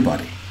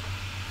everybody.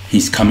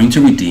 He's coming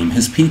to redeem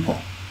his people,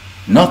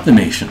 not the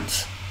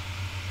nations.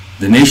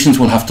 The nations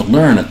will have to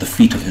learn at the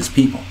feet of his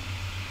people.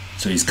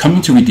 So he's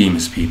coming to redeem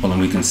his people, and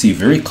we can see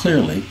very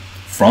clearly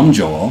from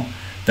Joel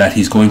that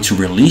he's going to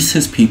release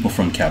his people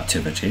from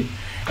captivity.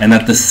 And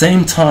at the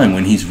same time,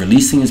 when he's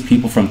releasing his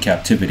people from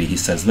captivity, he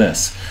says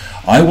this,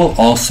 I will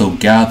also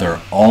gather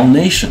all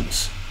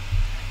nations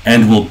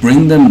and will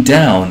bring them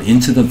down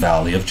into the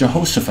valley of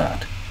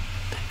Jehoshaphat,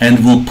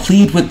 and will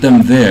plead with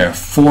them there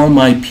for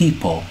my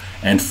people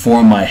and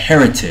for my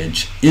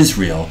heritage,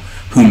 Israel,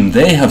 whom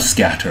they have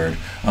scattered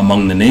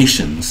among the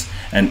nations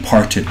and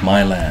parted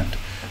my land.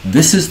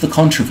 This is the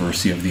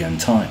controversy of the end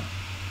time,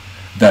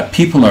 that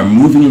people are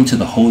moving into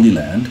the Holy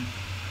Land,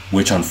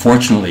 which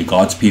unfortunately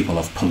God's people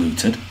have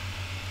polluted,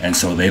 and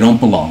so they don't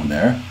belong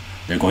there.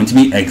 They're going to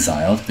be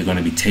exiled, they're going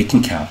to be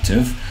taken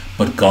captive,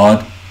 but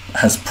God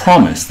has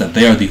promised that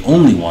they are the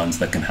only ones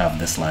that can have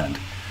this land,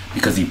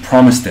 because he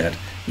promised it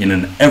in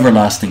an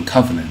everlasting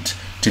covenant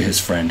to his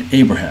friend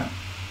Abraham,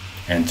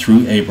 and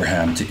through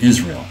Abraham to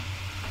Israel.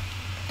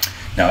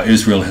 Now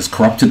Israel has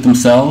corrupted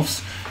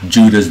themselves.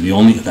 Judah is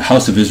the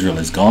house of Israel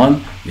is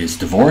gone, is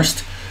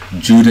divorced.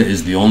 Judah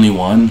is the only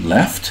one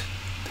left.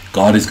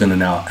 God is going to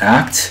now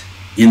act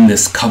in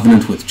this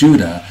covenant with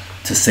Judah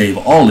to save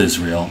all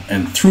Israel,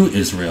 and through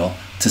Israel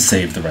to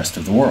save the rest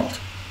of the world.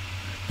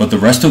 But the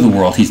rest of the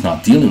world he's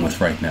not dealing with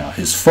right now.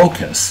 His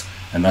focus,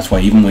 and that's why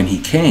even when he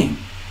came,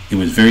 it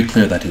was very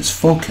clear that his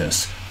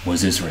focus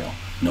was Israel,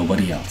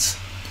 nobody else.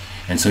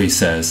 And so he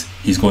says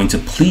he's going to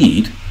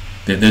plead.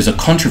 There's a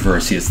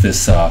controversy. It's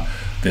this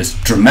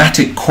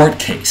dramatic court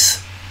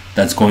case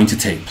that's going to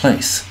take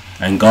place.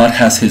 And God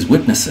has his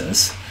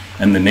witnesses,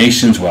 and the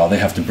nations, well, they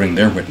have to bring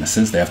their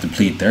witnesses. They have to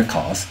plead their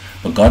cause.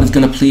 But God is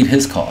going to plead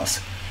his cause.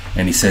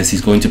 And he says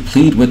he's going to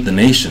plead with the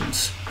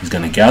nations. He's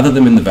going to gather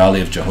them in the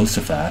valley of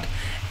Jehoshaphat.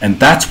 And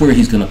that's where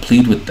he's going to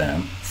plead with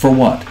them. For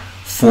what?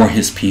 For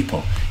his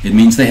people. It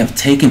means they have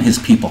taken his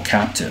people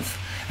captive.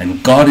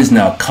 And God is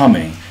now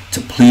coming to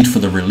plead for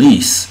the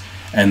release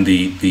and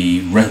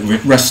the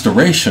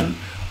restoration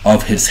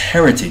of his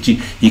heritage.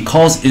 He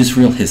calls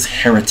Israel his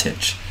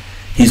heritage.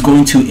 He's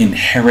going to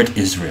inherit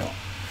Israel.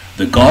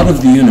 The God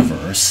of the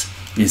universe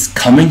is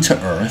coming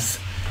to earth,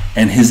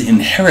 and his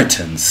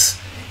inheritance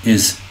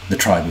is the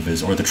tribe of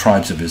Israel, or the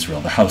tribes of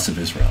Israel, the house of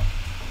Israel,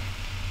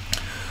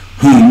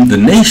 whom the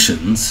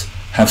nations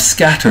have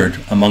scattered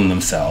among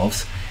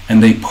themselves,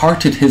 and they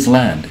parted his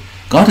land.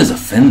 God is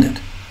offended.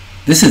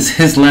 This is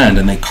his land,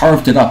 and they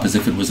carved it up as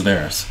if it was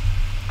theirs.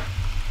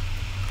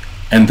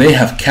 And they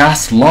have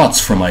cast lots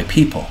for my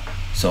people.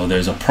 So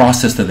there's a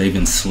process that they've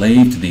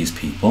enslaved these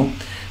people.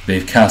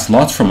 They've cast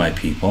lots for my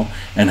people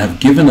and have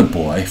given a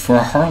boy for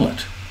a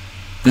harlot.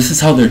 This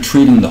is how they're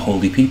treating the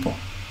holy people.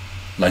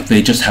 Like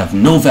they just have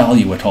no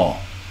value at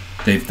all.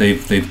 They've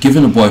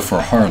given a boy for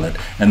a harlot,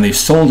 and they've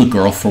sold a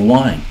girl for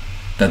wine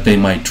that they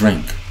might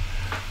drink.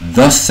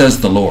 Thus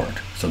says the Lord.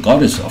 So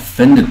God is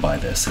offended by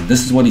this, and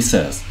this is what he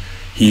says.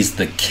 He's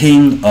the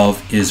King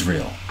of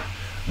Israel.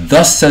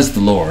 Thus says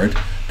the Lord,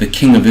 the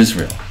King of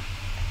Israel,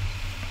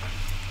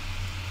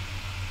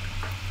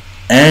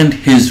 and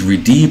his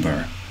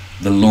Redeemer,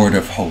 the Lord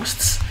of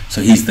hosts.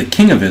 So he's the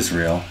King of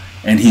Israel,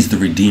 and he's the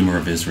Redeemer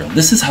of Israel.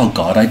 This is how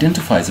God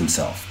identifies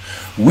himself.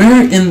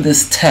 Where in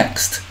this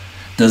text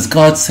does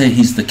God say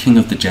he's the King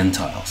of the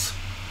Gentiles?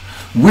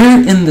 Where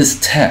in this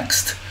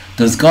text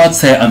does God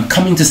say, I'm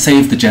coming to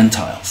save the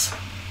Gentiles?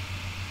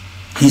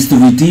 He's the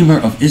Redeemer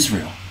of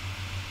Israel.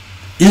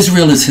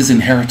 Israel is his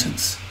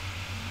inheritance.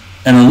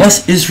 And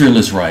unless Israel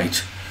is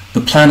right,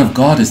 the plan of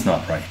God is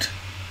not right.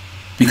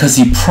 Because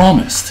he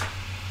promised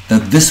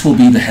that this will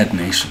be the head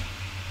nation.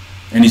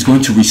 And he's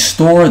going to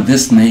restore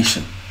this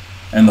nation.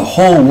 And the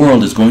whole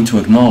world is going to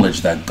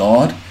acknowledge that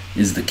God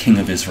is the King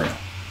of Israel.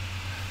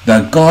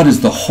 That God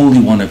is the Holy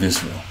One of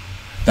Israel.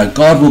 That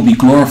God will be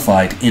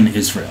glorified in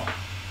Israel.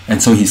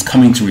 And so he's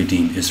coming to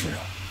redeem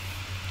Israel.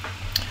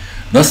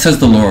 Thus says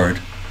the Lord,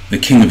 the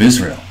King of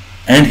Israel,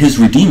 and his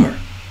Redeemer,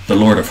 the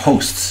Lord of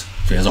hosts.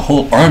 So he has a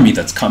whole army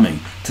that's coming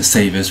to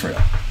save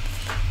Israel.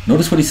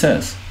 Notice what he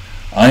says.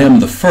 I am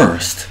the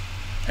first,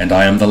 and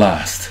I am the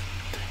last.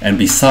 And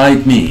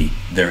beside me,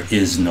 there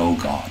is no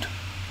God.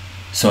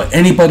 So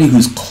anybody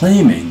who's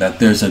claiming that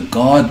there's a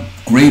God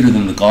greater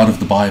than the God of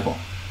the Bible,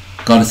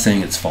 God is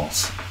saying it's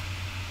false.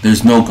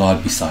 There's no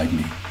God beside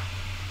me.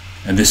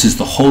 And this is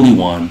the Holy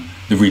One,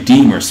 the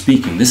Redeemer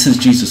speaking. This is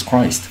Jesus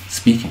Christ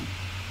speaking.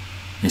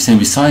 And he's saying,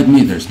 beside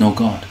me, there's no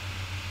God.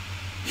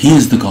 He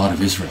is the God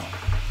of Israel.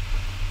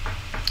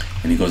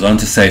 And he goes on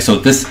to say, so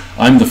this,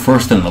 I'm the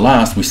first and the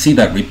last, we see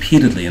that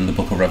repeatedly in the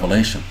book of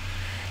Revelation.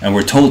 And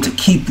we're told to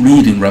keep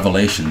reading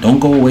Revelation. Don't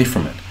go away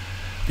from it.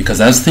 Because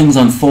as things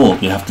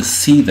unfold, we have to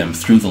see them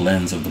through the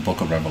lens of the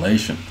book of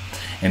Revelation.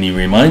 And he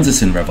reminds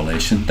us in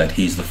Revelation that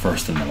he's the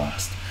first and the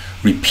last.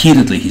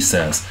 Repeatedly he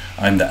says,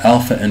 I'm the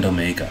Alpha and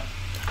Omega.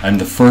 I'm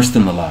the first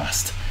and the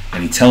last.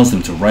 And he tells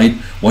them to write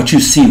what you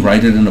see,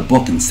 write it in a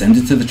book and send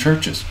it to the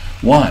churches.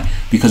 Why?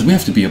 Because we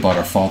have to be about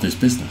our Father's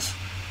business.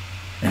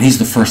 And he's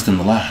the first and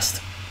the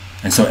last.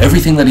 And so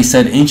everything that he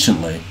said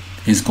anciently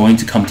is going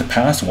to come to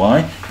pass.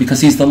 Why?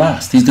 Because he's the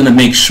last. He's going to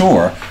make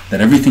sure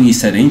that everything he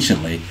said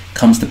anciently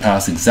comes to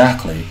pass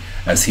exactly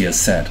as he has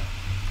said.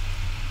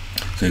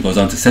 So he goes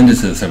on to send it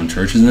to the 7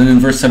 churches, and then in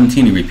verse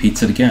 17 he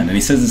repeats it again. And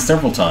he says it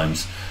several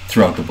times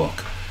throughout the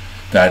book,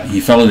 that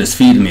he fell at his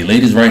feet and he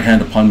laid his right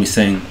hand upon me,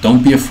 saying,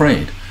 don't be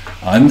afraid.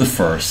 I'm the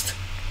first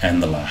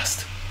and the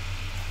last.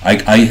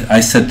 I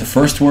said the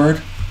first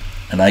word,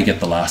 and I get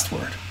the last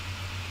word.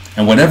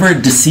 And whatever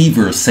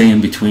deceivers say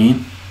in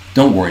between,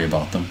 don't worry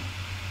about them.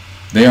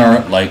 They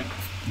are like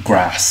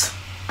grass.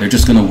 They're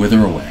just going to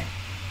wither away.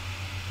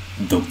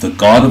 The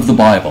God of the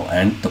Bible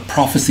and the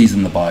prophecies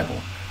in the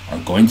Bible are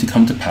going to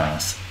come to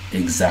pass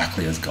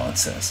exactly as God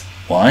says.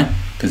 Why?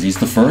 Because he's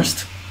the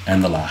first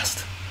and the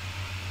last.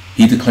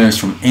 He declares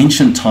from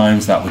ancient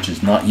times that which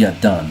is not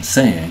yet done,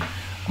 saying,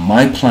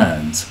 my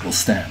plans will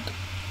stand.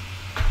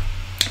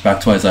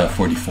 Back to Isaiah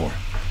 44.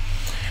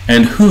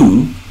 And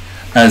who,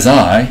 as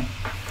I,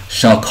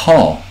 shall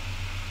call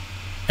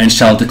and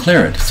shall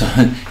declare it. So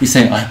he's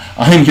saying,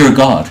 I am your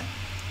God.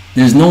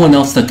 There's no one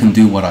else that can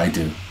do what I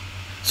do.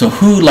 So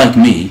who, like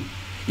me,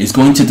 is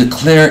going to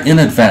declare in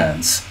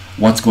advance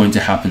what's going to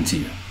happen to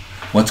you,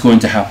 what's going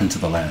to happen to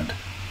the land,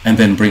 and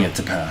then bring it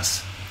to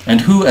pass?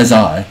 And who, as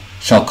I,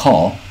 shall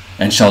call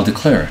and shall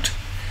declare it,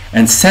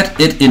 and set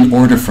it in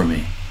order for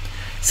me,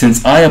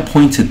 since I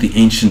appointed the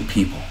ancient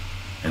people,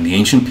 and the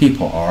ancient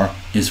people are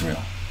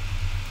Israel,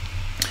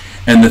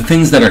 and the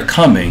things that are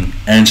coming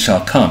and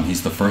shall come.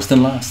 He's the first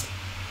and last.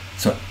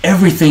 So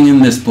everything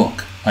in this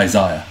book,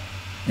 Isaiah,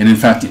 and in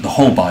fact the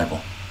whole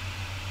Bible,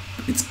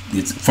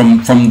 it's from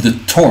the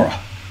Torah,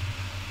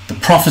 the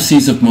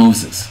prophecies of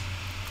Moses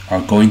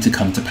are going to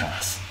come to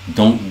pass.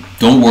 Don't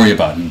worry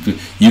about it.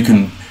 You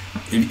can,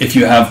 if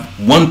you have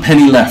 1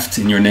 penny left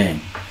in your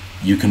name,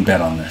 you can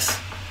bet on this.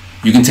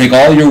 You can take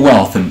all your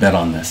wealth and bet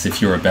on this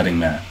if you're a betting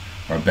man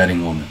or a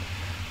betting woman.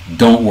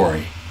 Don't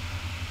worry.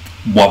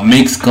 What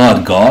makes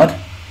God God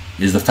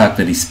is the fact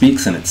that he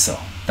speaks and it's so.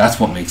 That's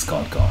what makes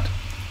God God.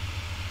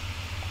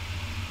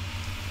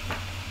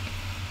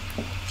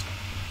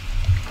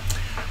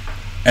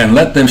 And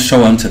let them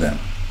show unto them.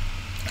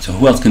 So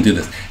who else can do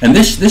this? And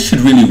this should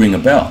really ring a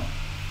bell.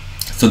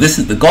 So this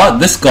is the God.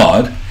 This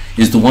God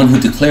is the one who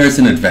declares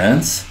in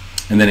advance,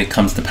 and then it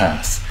comes to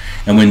pass.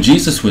 And when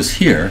Jesus was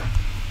here,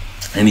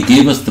 and he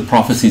gave us the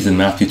prophecies in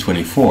Matthew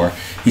 24,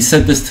 he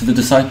said this to the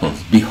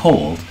disciples,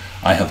 behold,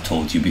 I have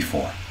told you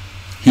before.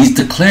 He's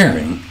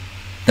declaring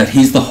that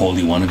he's the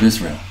Holy One of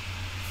Israel.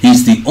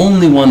 He's the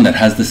only one that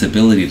has this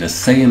ability to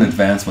say in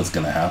advance what's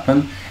going to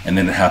happen, and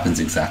then it happens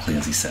exactly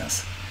as he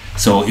says.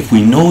 So if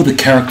we know the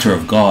character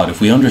of God, if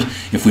we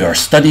are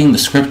studying the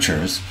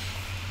scriptures,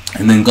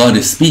 and then God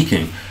is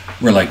speaking,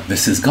 we're like,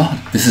 this is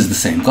God. This is the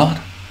same God.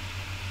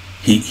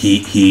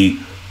 He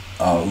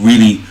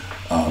really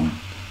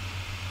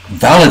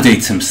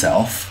validates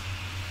himself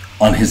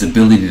on his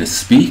ability to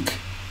speak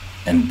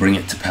and bring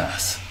it to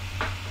pass.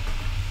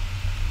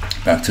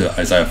 Back to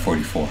Isaiah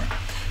 44.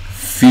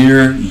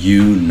 Fear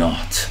you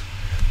not.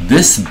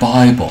 This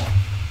Bible,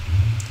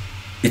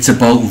 it's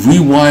about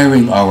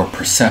rewiring our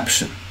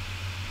perception.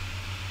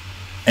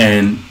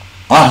 And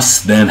us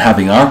then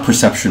having our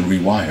perception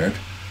rewired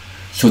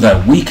so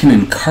that we can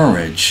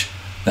encourage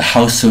the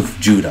house of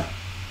Judah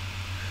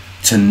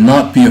to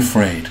not be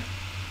afraid.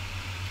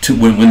 To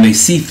when they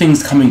see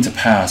things coming to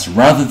pass,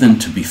 rather than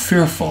to be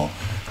fearful,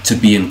 to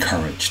be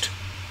encouraged.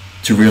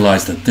 To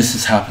realize that this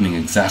is happening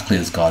exactly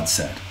as God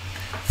said.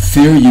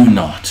 Fear you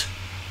not,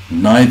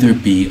 neither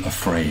be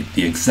afraid.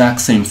 The exact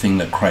same thing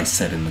that Christ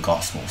said in the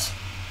Gospels.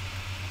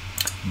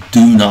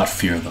 Do not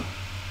fear them.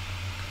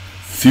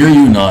 Fear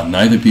you not,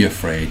 neither be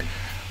afraid.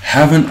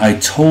 Haven't I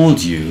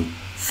told you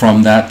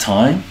from that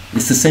time?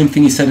 It's the same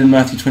thing he said in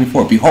Matthew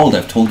 24. Behold,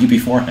 I've told you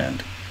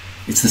beforehand.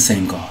 It's the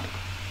same God.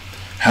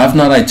 Have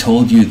not I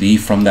told you thee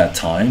from that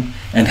time,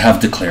 and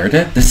have declared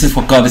it? This is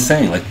what God is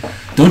saying. Like,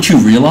 don't you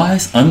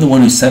realize I'm the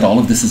one who said all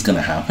of this is going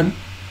to happen?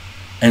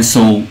 And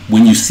so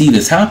when you see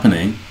this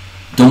happening,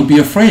 don't be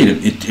afraid.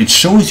 It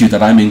shows you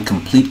that I'm in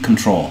complete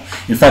control.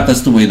 In fact,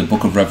 that's the way the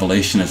book of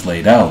Revelation is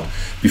laid out.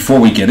 Before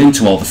we get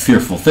into all the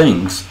fearful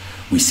things,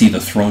 we see the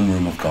throne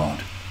room of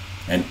God.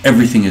 And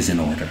everything is in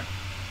order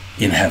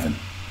in heaven.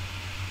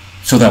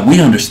 So that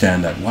we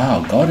understand that,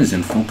 wow, God is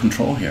in full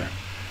control here.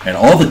 And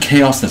all the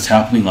chaos that's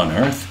happening on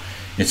earth,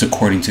 it's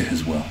according to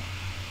his will.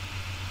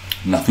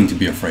 Nothing to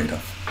be afraid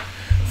of.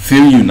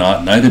 Fear you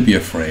not, neither be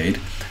afraid.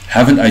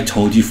 Haven't I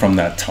told you from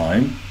that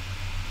time,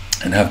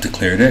 and have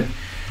declared it?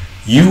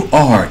 You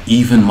are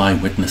even my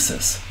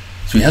witnesses.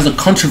 So he has a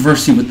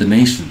controversy with the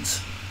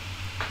nations.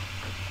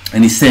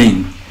 And he's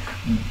saying,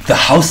 the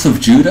house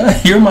of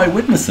Judah, you're my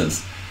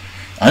witnesses.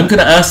 I'm going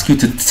to ask you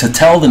to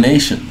tell the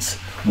nations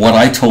what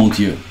I told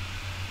you,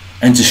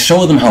 and to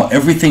show them how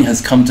everything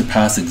has come to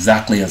pass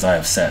exactly as I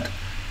have said.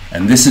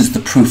 And this is the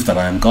proof that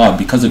I am God,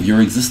 because of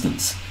your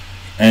existence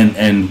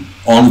and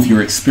all of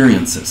your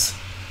experiences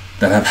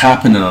that have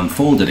happened and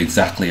unfolded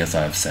exactly as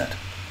I have said.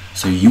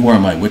 So you are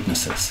my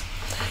witnesses.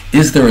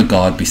 Is there a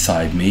God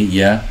beside me?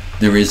 Yeah,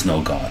 there is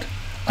no God.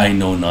 I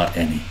know not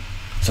any.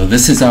 So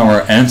this is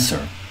our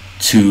answer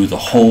to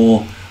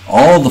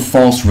all the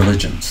false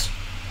religions,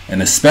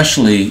 and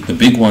especially the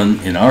big one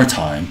in our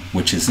time,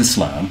 which is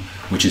Islam,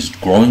 which is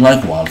growing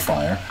like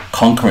wildfire,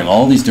 conquering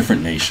all these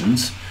different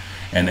nations,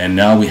 and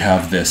now we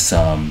have this,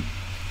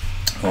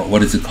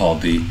 what is it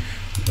called?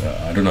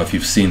 I don't know if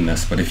you've seen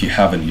this, but if you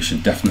haven't, you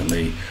should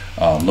definitely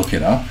look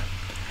it up.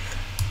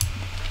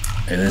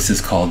 And this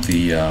is called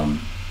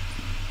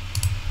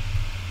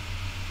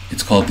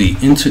it's called the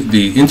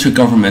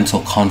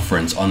Intergovernmental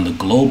Conference on the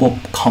Global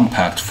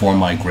Compact for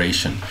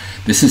Migration.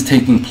 This is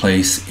taking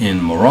place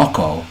in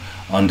Morocco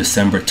on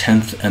December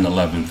 10th and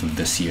 11th of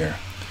this year.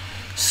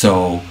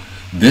 So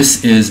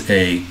this is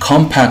a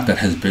compact that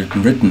has been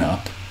written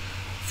up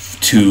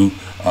to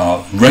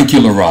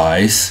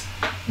regularize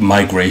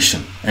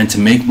migration and to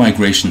make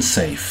migration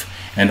safe.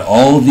 And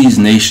all these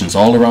nations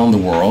all around the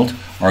world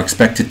are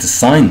expected to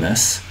sign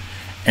this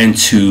and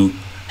to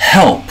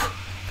help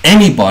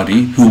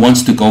anybody who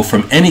wants to go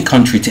from any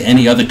country to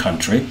any other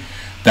country,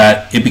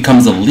 that it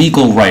becomes a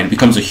legal right, it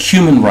becomes a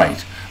human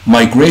right.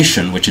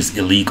 Migration, which is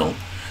illegal,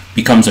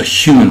 becomes a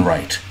human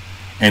right.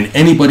 And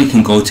anybody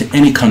can go to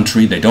any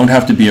country. They don't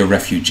have to be a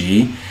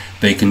refugee.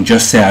 They can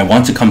just say, I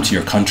want to come to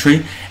your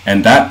country,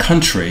 and that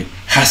country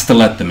has to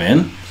let them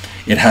in.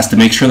 It has to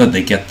make sure that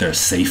they get there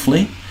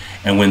safely.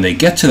 And when they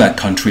get to that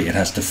country, it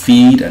has to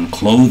feed and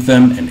clothe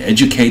them and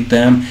educate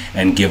them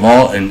and give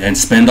and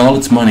spend all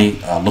its money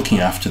looking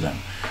after them.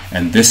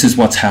 And this is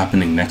what's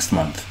happening next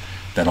month,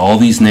 that all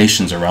these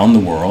nations around the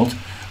world,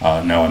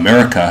 now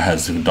America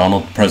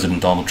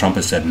President Donald Trump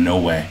has said, no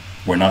way,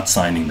 we're not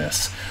signing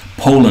this.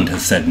 Poland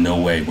has said, no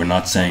way, we're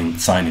not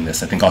signing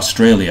this. I think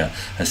Australia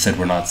has said,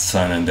 we're not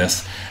signing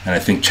this. And I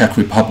think Czech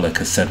Republic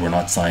has said, we're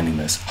not signing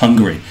this.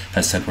 Hungary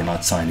has said, we're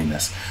not signing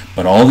this.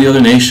 But all the other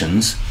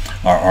nations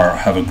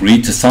have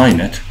agreed to sign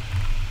it.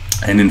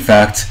 And in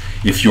fact,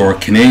 if you're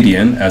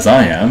Canadian, as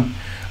I am,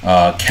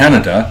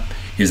 Canada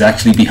is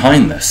actually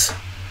behind this.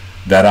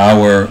 That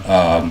our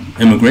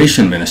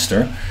immigration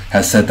minister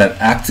has said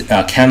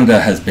that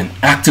Canada has been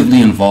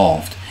actively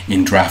involved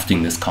in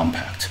drafting this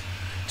compact.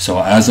 So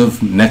as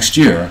of next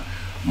year,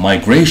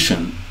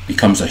 migration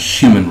becomes a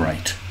human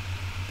right.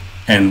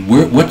 And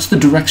what's the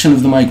direction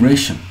of the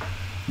migration?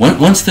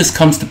 Once this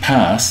comes to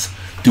pass,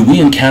 do we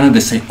in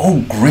Canada say,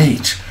 oh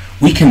great,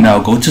 we can now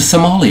go to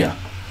Somalia.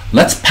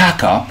 Let's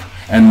pack up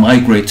and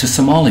migrate to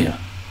Somalia.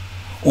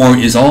 Or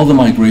is all the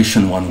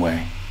migration one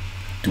way?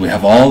 Do we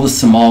have all the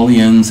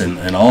Somalians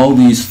and all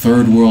these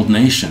third world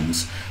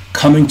nations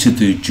coming to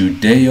the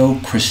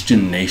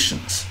Judeo-Christian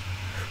nations,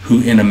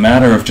 who in a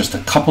matter of just a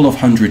couple of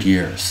 100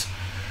 years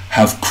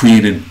have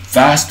created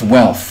vast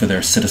wealth for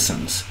their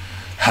citizens,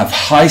 have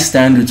high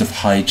standards of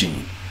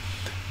hygiene,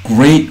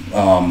 great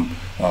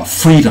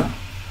freedom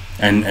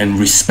and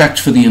respect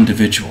for the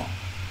individual.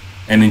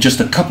 And in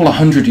just a couple of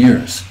 100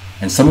 years,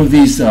 and some of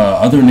these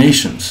other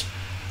nations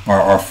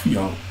are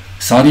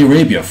Saudi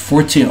Arabia,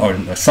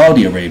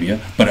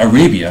 but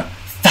Arabia,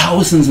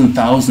 thousands and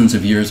thousands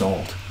of years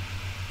old.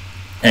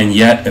 And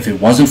yet, if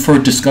it wasn't for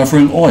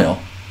discovering oil,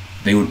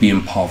 they would be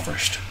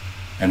impoverished.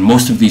 And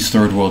most of these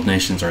third world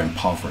nations are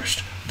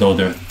impoverished, though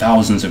they're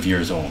thousands of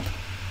years old.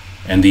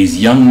 And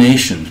these young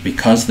nations,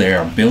 because they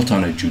are built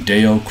on a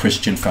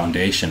Judeo-Christian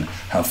foundation,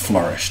 have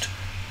flourished.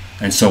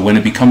 And so when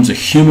it becomes a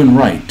human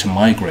right to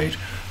migrate,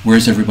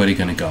 where's everybody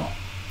going to go?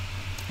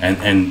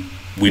 And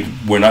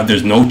we're not.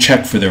 There's no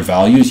check for their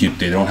values.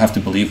 They don't have to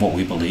believe what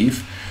we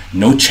believe.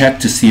 No check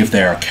to see if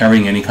they are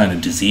carrying any kind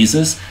of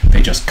diseases.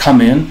 They just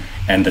come in,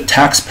 and the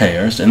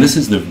taxpayers, and this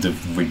is the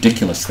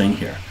ridiculous thing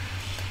here,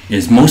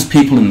 is most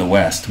people in the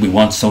West, we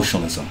want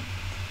socialism.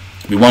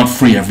 We want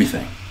free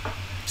everything.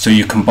 So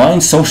you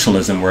combine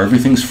socialism, where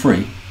everything's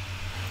free,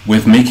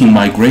 with making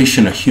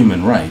migration a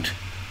human right,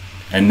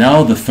 and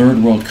now the third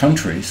world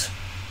countries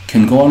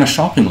can go on a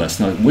shopping list.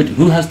 Now,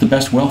 who has the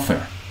best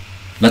welfare?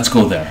 Let's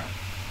go there.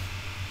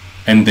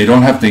 And they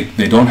don't have to,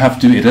 it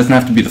doesn't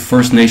have to be the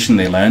first nation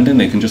they land in.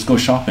 They can just go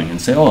shopping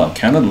and say, oh,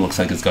 Canada looks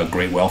like it's got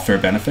great welfare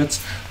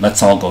benefits.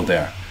 Let's all go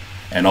there.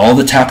 And all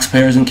the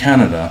taxpayers in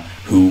Canada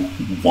who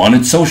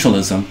wanted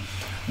socialism,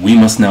 we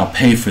must now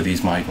pay for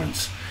these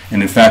migrants.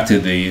 And in fact,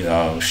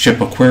 the ship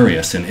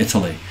Aquarius in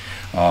Italy,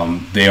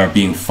 they are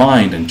being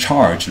fined and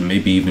charged, and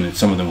maybe even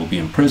some of them will be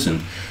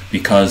imprisoned,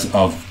 because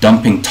of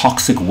dumping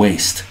toxic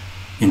waste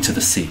into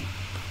the sea.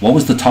 What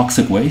was the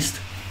toxic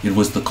waste? It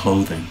was the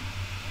clothing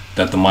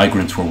that the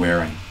migrants were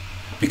wearing.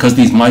 Because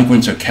these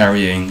migrants are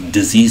carrying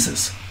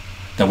diseases,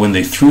 that when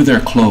they threw their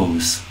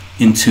clothes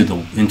into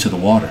the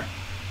water,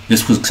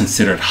 this was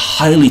considered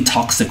highly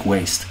toxic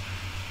waste.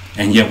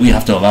 And yet we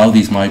have to allow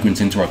these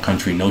migrants into our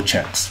country, no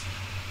checks.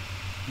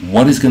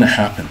 What is going to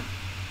happen?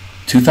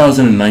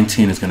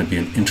 2019 is going to be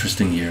an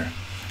interesting year.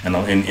 And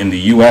in the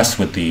US,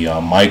 with the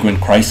migrant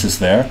crisis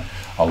there,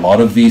 a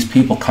lot of these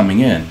people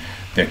coming in,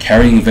 they're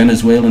carrying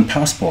Venezuelan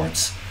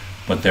passports,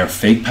 but they're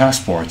fake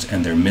passports,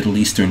 and they're Middle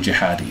Eastern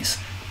jihadis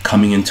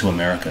coming into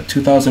America.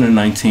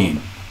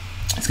 2019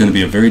 is going to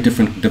be a very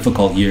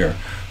difficult year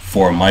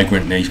for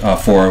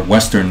for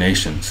Western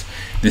nations.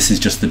 This is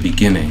just the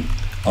beginning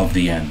of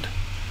the end.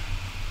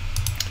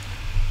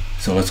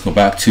 So let's go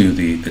back to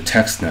the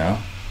text now.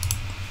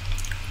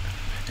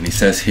 And he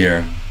says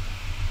here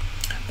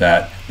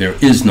that there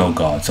is no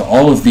God. So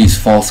all of these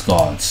false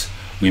gods,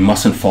 we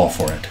mustn't fall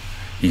for it.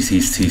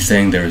 He's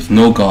saying there is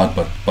no God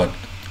but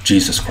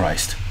Jesus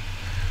Christ.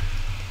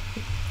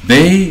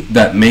 They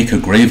that make a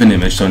graven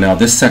image. So now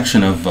this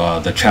section of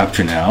the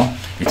chapter now,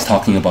 it's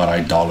talking about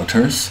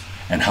idolaters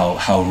and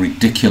how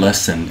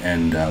ridiculous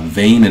and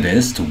vain it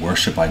is to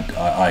worship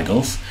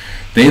idols.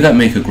 They that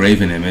make a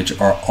graven image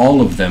are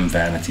all of them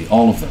vanity,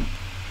 all of them.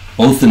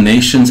 Both the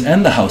nations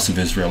and the house of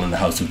Israel and the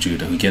house of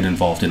Judah who get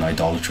involved in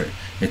idolatry.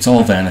 It's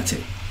all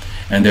vanity.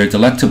 And their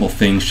delectable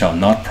things shall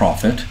not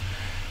profit,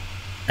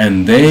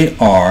 and they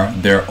are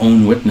their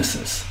own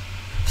witnesses.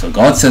 So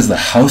God says the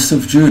house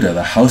of Judah,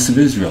 the house of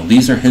Israel,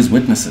 these are his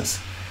witnesses.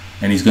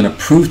 And he's going to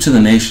prove to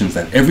the nations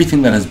that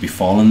everything that has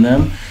befallen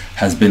them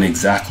has been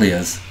exactly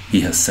as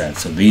he has said.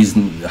 So these,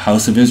 the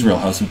house of Israel,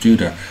 house of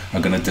Judah,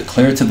 are going to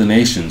declare to the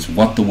nations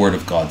what the word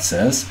of God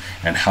says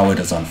and how it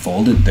has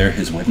unfolded. They're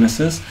his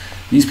witnesses.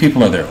 These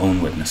people are their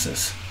own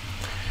witnesses.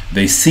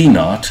 They see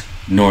not,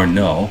 nor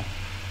know,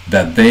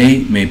 that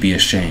they may be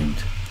ashamed.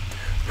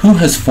 Who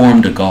has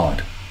formed a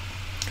god,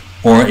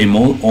 or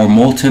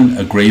molten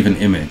a graven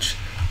image,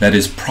 that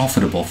is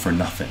profitable for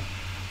nothing?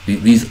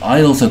 These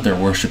idols that they're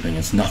worshipping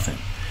is nothing.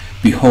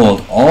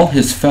 Behold, all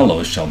his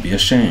fellows shall be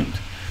ashamed.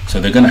 So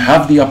they're going to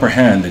have the upper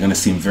hand, they're going to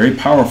seem very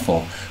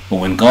powerful, but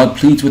when God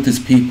pleads with his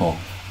people,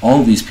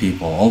 all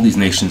these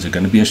nations are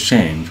going to be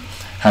ashamed,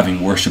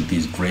 having worshipped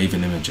these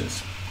graven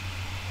images.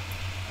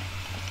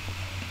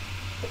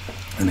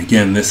 And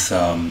again, this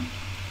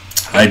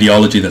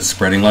ideology that's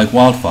spreading like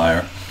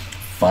wildfire,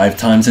 5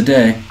 times a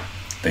day,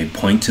 they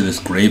point to this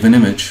graven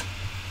image,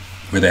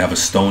 where they have a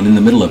stone in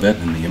the middle of it,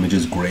 and the image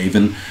is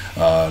graven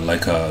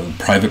like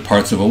private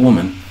parts of a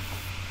woman,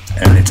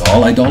 and it's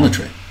all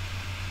idolatry.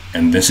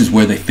 And this is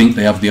where they think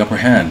they have the upper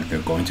hand. They're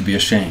going to be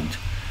ashamed.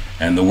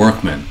 And the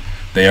workmen,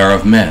 they are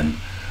of men.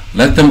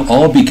 Let them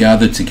all be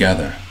gathered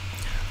together.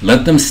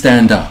 Let them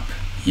stand up,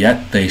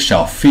 yet they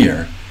shall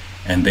fear,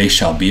 and they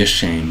shall be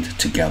ashamed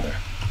together.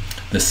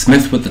 The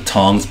smith with the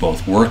tongs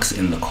both works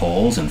in the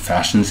coals, and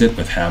fashions it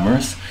with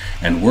hammers,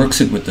 and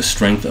works it with the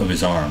strength of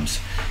his arms.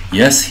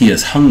 Yes, he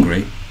is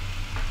hungry,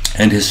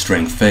 and his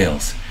strength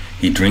fails.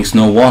 He drinks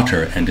no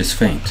water, and is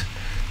faint.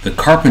 The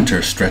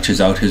carpenter stretches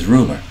out his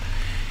ruler.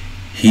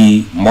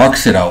 He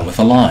marks it out with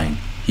a line.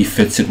 He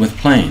fits it with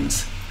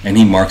planes, and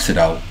he marks it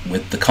out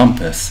with the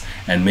compass,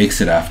 and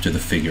makes it after the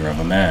figure of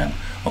a man,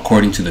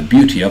 according to the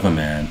beauty of a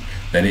man,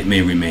 that it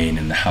may remain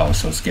in the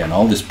house. So it's again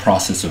all this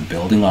process of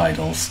building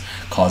idols,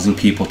 causing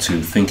people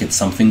to think it's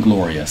something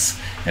glorious,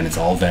 and it's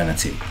all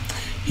vanity.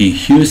 He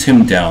hews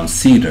him down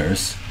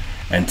cedars,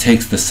 and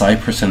takes the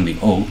cypress and the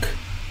oak,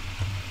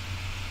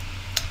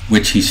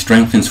 which he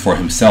strengthens for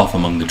himself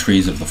among the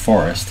trees of the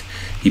forest.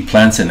 He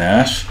plants an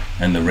ash,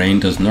 and the rain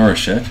does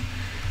nourish it.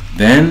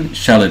 Then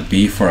shall it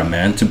be for a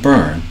man to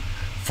burn,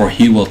 for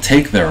he will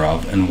take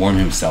thereof and warm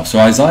himself. So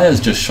Isaiah is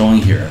just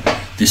showing here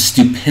the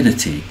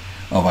stupidity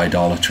of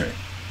idolatry.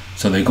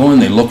 So they go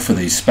and they look for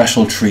these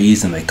special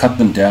trees, and they cut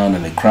them down,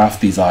 and they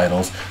craft these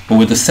idols. But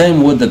with the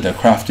same wood that they're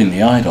crafting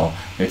the idol,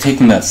 they're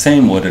taking that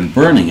same wood and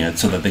burning it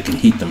so that they can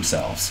heat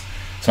themselves.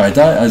 So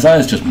Isaiah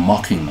is just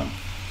mocking them.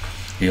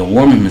 He'll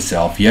warm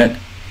himself, yet,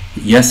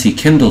 yes, he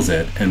kindles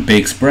it and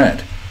bakes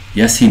bread.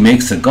 Yes, he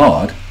makes a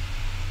god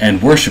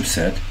and worships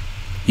it.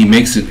 He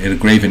makes it a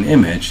graven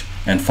image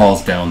and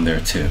falls down there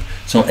too.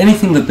 So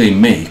anything that they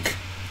make,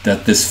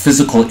 that this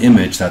physical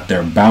image that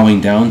they're bowing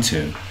down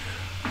to,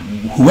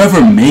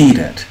 whoever made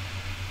it,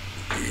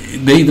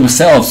 they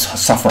themselves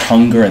suffer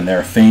hunger and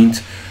they're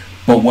faint.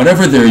 But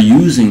whatever they're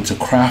using to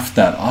craft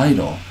that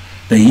idol,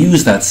 they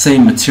use that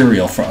same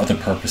material for other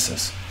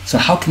purposes. So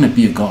how can it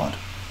be a god?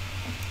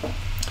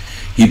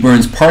 He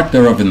burns part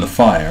thereof in the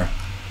fire.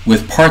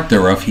 With part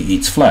thereof he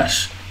eats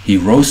flesh. He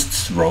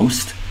roasts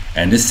roast,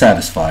 and is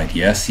satisfied.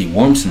 Yes, he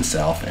warms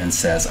himself, and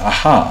says,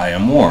 Aha, I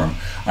am warm,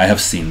 I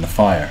have seen the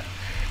fire.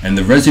 And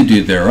the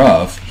residue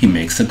thereof he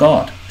makes a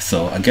god.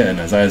 So again,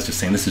 as I was just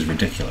saying, this is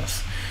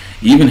ridiculous.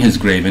 Even his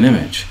graven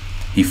image,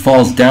 he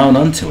falls down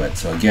unto it.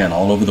 So again,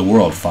 all over the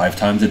world, 5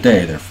 times a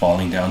day, they're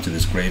falling down to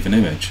this graven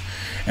image,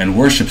 and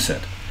worships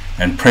it,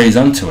 and prays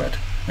unto it,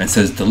 and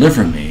says,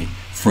 Deliver me,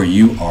 for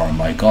you are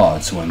my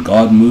God. So when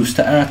God moves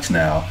to act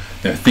now,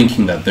 they're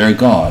thinking that their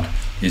God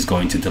is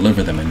going to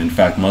deliver them. And in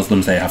fact,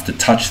 Muslims, they have to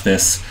touch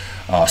this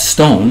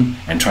stone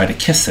and try to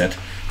kiss it,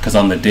 because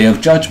on the day of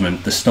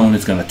judgment, the stone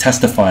is going to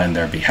testify on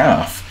their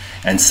behalf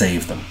and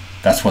save them.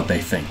 That's what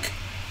they think.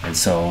 And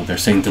so they're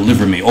saying,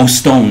 Deliver me, O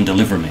stone,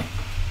 deliver me.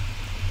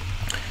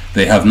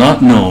 They have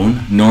not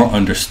known nor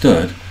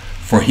understood,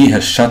 for he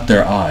has shut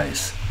their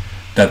eyes,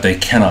 that they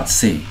cannot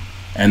see,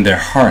 and their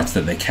hearts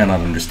that they cannot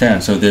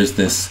understand. So there's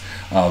this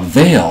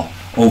veil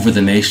over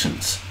the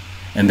nations,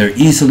 and they're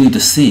easily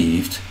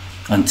deceived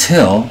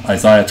until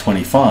Isaiah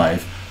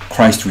 25,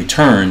 Christ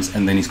returns,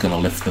 and then he's going to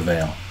lift the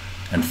veil.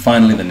 And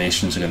finally the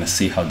nations are going to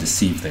see how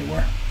deceived they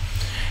were.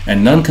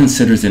 And none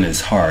considers in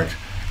his heart,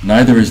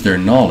 neither is there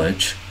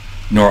knowledge,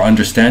 nor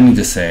understanding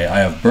to say, I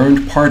have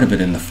burned part of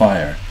it in the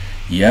fire.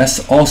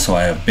 Yes, also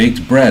I have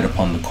baked bread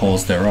upon the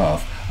coals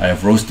thereof. I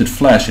have roasted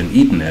flesh and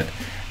eaten it.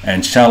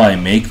 And shall I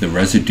make the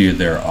residue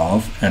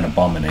thereof an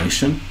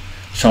abomination?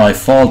 Shall I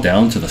fall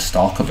down to the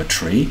stalk of a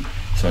tree?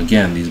 So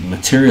again, these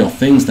material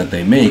things that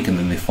they make, and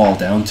then they fall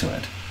down to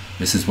it.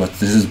 This is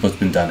what's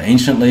been done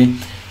anciently.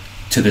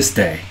 To this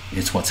day,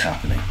 it's what's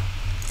happening.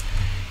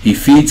 He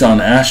feeds on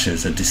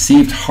ashes. A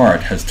deceived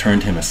heart has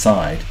turned him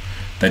aside,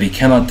 that he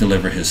cannot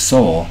deliver his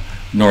soul,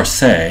 nor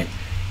say,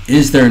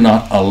 is there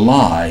not a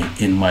lie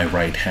in my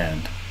right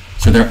hand?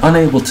 So they're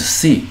unable to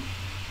see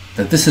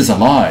that this is a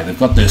lie. They've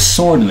got their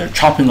sword and they're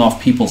chopping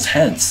off people's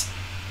heads,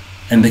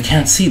 and they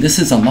can't see this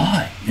is a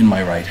lie in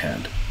my right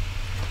hand.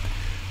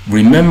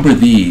 Remember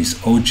these,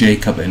 O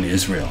Jacob and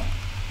Israel,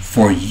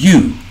 for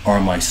you are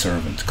my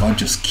servant. God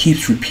just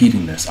keeps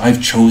repeating this.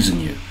 I've chosen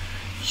you.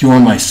 You are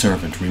my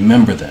servant.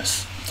 Remember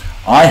this.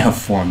 I have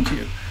formed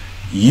you.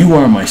 You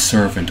are my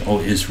servant, O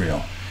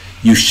Israel.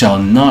 You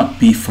shall not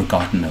be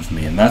forgotten of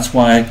me. And that's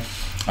why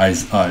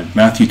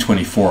Matthew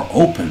 24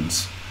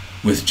 opens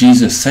with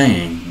Jesus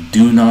saying,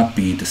 do not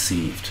be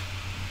deceived.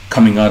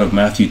 Coming out of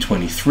Matthew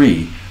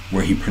 23,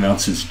 where he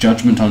pronounces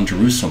judgment on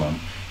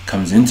Jerusalem,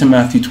 comes into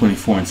Matthew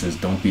 24 and says,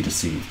 don't be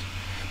deceived.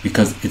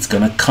 Because it's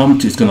going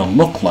to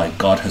look like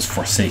God has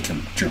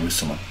forsaken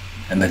Jerusalem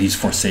and that he's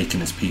forsaken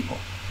his people.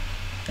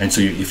 And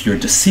so if you're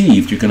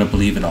deceived, you're going to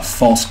believe in a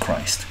false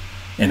Christ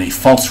and a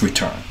false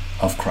return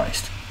of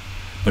Christ.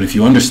 But if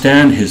you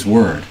understand his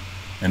word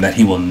and that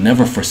he will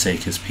never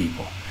forsake his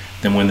people,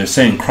 then when they're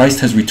saying Christ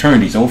has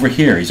returned, he's over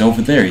here, he's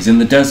over there, he's in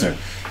the desert,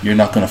 you're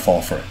not going to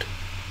fall for it.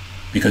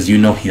 Because you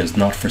know he has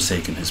not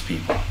forsaken his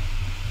people.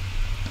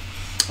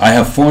 I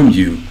have formed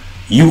you.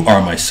 You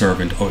are my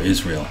servant, O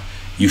Israel.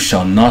 You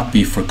shall not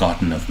be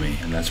forgotten of me.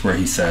 And that's where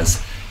he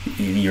says,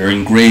 you're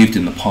engraved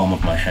in the palm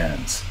of my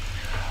hands.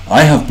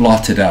 I have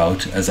blotted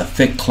out as a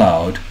thick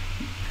cloud.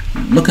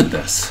 Look at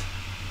this.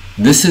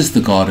 This is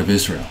the God of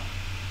Israel.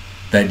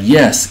 That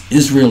yes,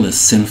 Israel is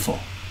sinful.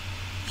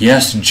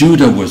 Yes,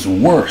 Judah was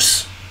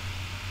worse,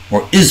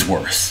 or is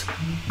worse,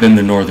 than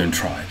the northern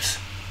tribes.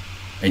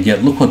 And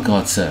yet look what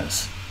God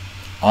says.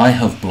 I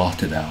have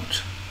blotted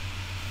out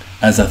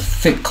as a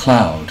thick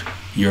cloud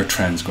your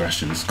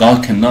transgressions.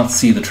 God cannot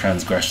see the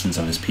transgressions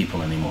of his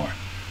people anymore.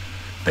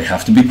 They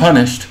have to be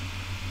punished,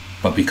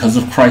 but because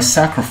of Christ's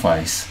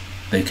sacrifice,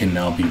 they can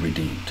now be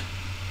redeemed.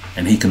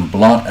 And he can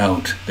blot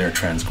out their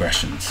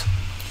transgressions.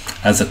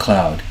 As a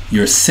cloud,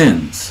 your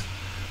sins,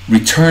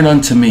 return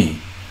unto me,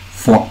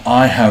 for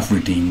I have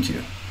redeemed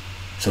you.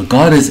 So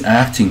God is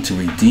acting to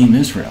redeem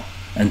Israel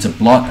and to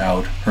blot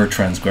out her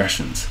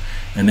transgressions.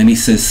 And then he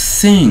says,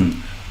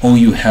 sing, O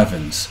you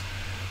heavens,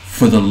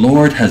 for the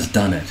Lord has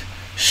done it.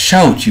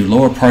 Shout, you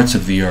lower parts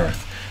of the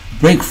earth.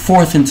 Break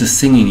forth into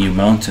singing, you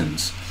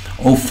mountains,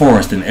 O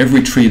forest and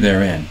every tree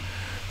therein.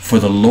 For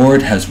the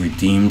Lord has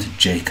redeemed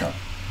Jacob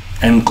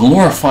and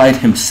glorified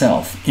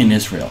himself in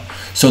Israel.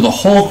 So the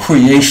whole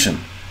creation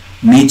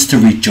needs to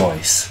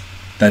rejoice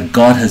that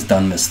God has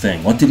done this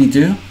thing. What did he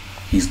do?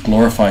 He's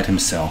glorified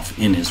himself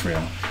in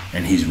Israel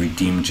and he's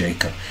redeemed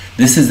Jacob.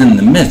 This is in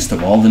the midst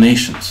of all the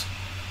nations.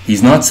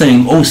 He's not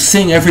saying, oh,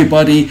 sing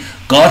everybody,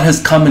 God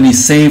has come and he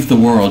saved the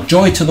world.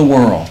 Joy to the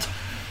world.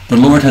 The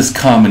Lord has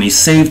come and he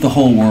saved the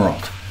whole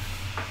world.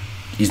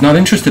 He's not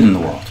interested in the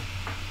world.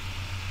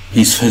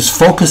 His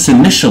focus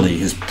initially,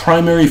 his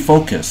primary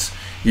focus,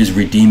 is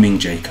redeeming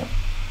Jacob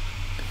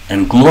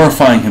and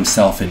glorifying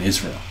himself in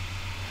Israel.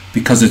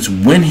 Because it's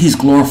when he's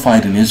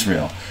glorified in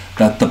Israel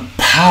that the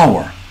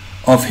power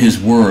of his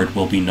word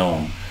will be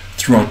known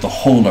throughout the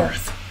whole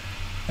earth.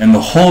 And the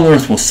whole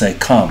earth will say,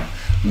 come,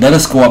 let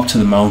us go up to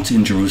the mount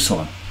in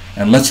Jerusalem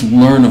and let's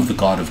learn of the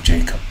God of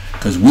Jacob.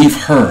 Because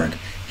we've heard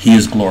he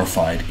is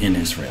glorified in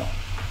Israel.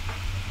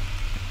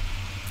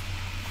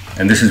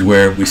 And this is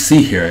where we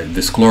see here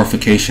this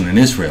glorification in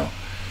Israel.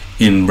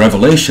 In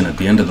Revelation at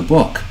the end of the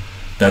book,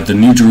 that the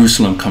New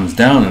Jerusalem comes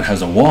down and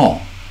has a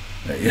wall.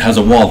 It has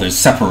a wall, there's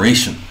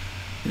separation.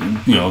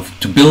 You know,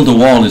 to build a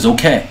wall is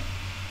okay.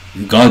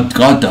 God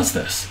does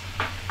this.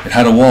 It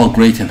had a wall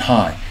great and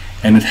high,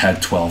 and it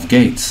had 12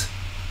 gates.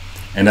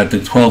 And at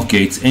the 12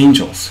 gates,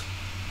 angels.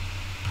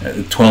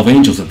 12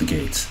 angels at the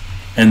gates.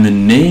 And the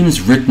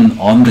names written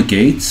on the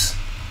gates,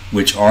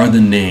 which are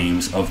the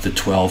names of the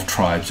 12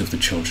 tribes of the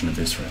children of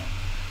Israel.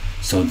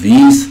 So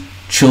these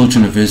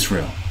children of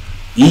Israel,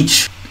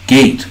 each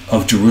gate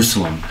of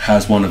Jerusalem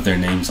has one of their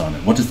names on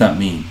it. What does that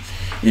mean?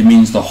 It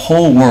means the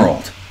whole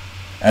world,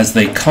 as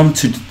they come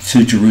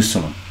to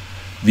Jerusalem,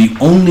 the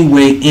only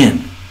way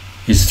in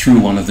is through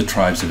one of the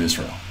tribes of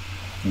Israel.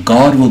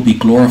 God will be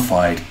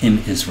glorified in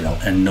Israel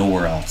and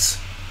nowhere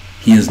else.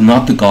 He is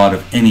not the God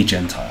of any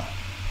Gentile.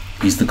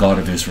 He's the God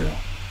of Israel.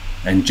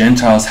 And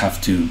Gentiles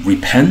have to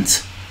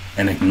repent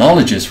and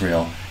acknowledge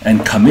Israel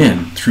and come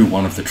in through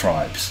one of the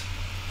tribes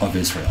of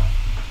Israel.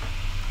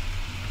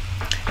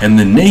 And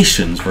the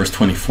nations, verse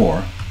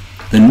 24,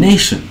 the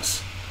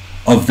nations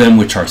of them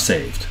which are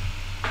saved.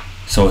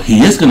 So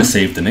he is going to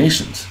save the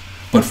nations,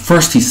 But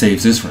first he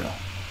saves Israel.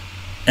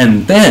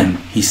 And then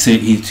he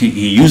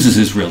uses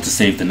Israel to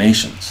save the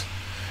nations.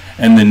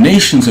 And the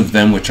nations of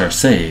them which are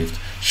saved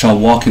shall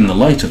walk in the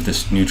light of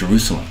this New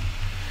Jerusalem.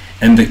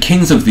 And the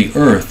kings of the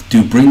earth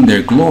do bring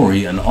their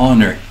glory and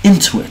honor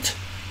into it.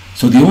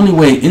 So the only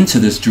way into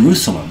this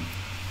Jerusalem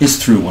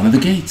is through one of the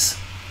gates.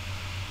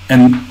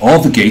 And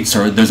all the gates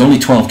there's only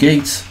 12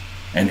 gates,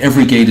 and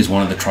every gate is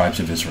one of the tribes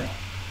of Israel.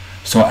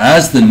 So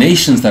as the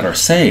nations that are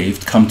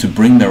saved come to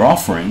bring their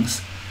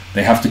offerings,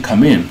 they have to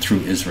come in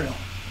through Israel.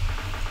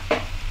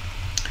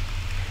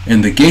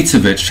 And the gates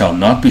of it shall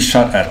not be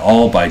shut at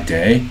all by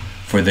day,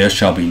 for there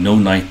shall be no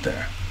night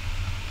there.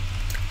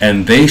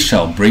 And they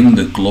shall bring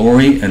the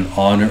glory and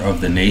honor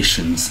of the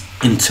nations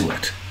into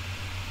it.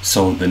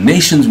 So the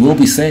nations will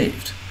be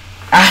saved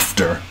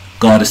after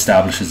God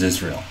establishes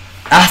Israel,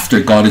 after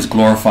God is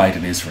glorified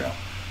in Israel,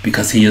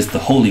 because he is the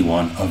Holy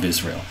One of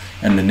Israel.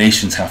 And the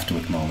nations have to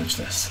acknowledge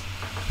this.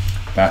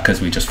 Back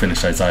as we just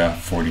finished Isaiah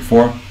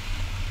 44.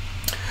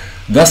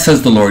 Thus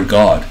says the Lord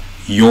God,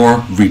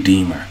 your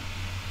Redeemer.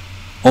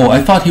 Oh,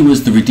 I thought he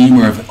was the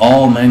Redeemer of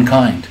all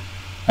mankind.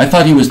 I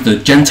thought he was the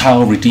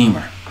Gentile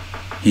Redeemer.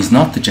 He's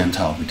not the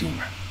Gentile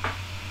Redeemer.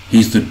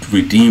 He's the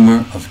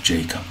Redeemer of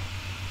Jacob.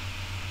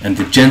 And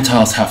the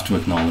Gentiles have to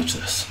acknowledge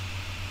this.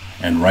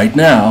 And right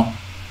now,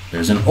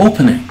 there's an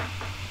opening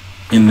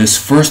in this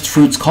first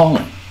fruits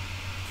calling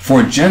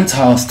for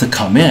Gentiles to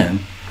come in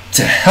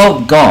to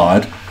help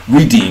God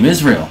redeem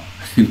Israel.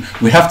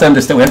 We have to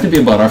understand, we have to be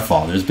about our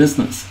Father's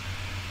business.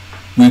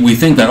 We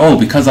think that,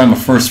 because I'm a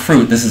first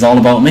fruit, this is all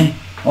about me.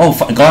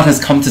 God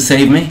has come to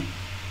save me.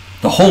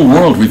 The whole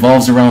world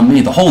revolves around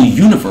me. The whole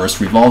universe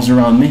revolves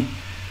around me.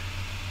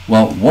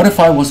 Well, what if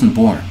I wasn't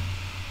born?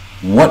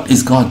 What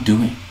is God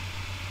doing?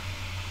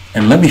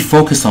 And let me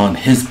focus on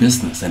his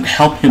business and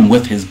help him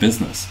with his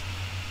business.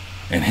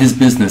 And his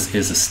business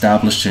is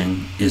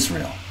establishing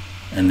Israel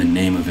and the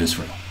name of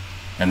Israel.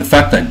 And the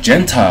fact that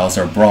Gentiles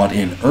are brought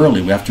in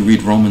early, we have to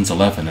read Romans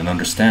 11 and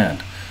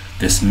understand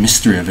this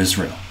mystery of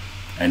Israel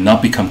and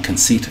not become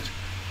conceited.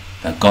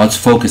 That God's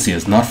focus, he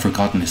has not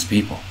forgotten his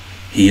people.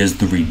 He is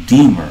the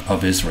Redeemer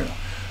of Israel.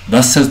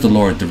 Thus says the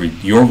Lord,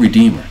 your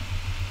Redeemer,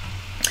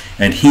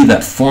 and he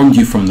that formed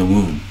you from the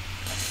womb.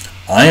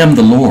 I am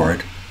the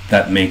Lord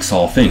that makes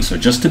all things. So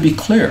just to be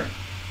clear,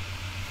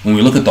 when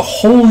we look at the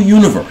whole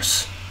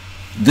universe,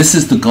 this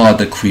is the God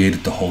that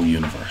created the whole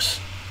universe.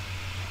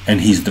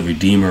 And he's the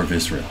Redeemer of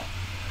Israel.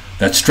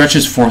 That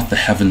stretches forth the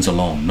heavens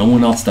alone. No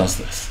one else does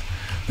this.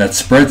 That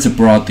spreads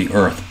abroad the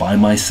earth by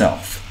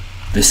myself.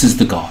 This is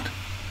the God.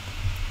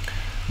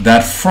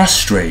 That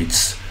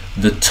frustrates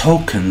the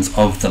tokens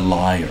of the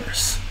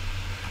liars.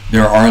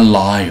 There are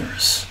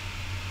liars.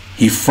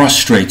 He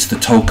frustrates the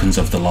tokens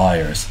of the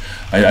liars.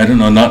 I don't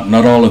know,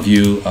 not all of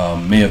you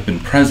may have been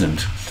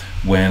present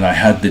when I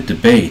had the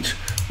debate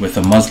with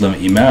a Muslim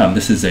imam.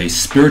 This is a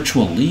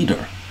spiritual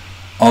leader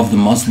of the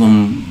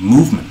Muslim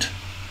movement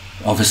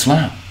of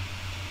Islam.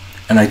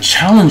 And I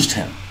challenged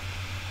him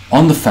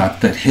on the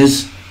fact that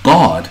his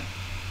God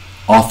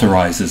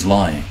authorizes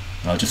lying.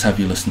 I'll just have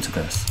you listen to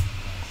this.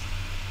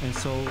 And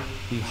so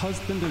the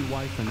husband and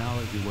wife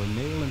analogy, where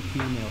male and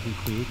female, he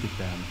created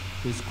them,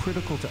 is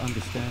critical to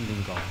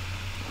understanding God.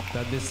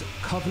 That this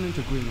covenant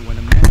agreement, when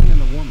a man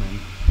and a woman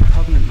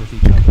covenant with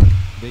each other,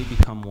 they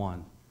become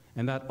one.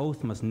 And that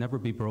oath must never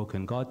be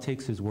broken. God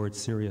takes his word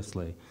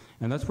seriously.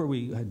 And that's where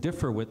we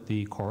differ with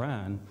the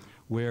Quran,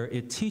 where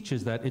it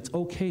teaches that it's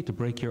okay to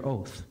break your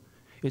oath.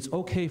 It's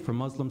okay for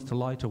Muslims to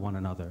lie to one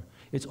another.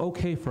 It's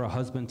okay for a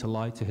husband to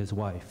lie to his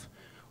wife.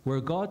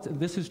 Where God,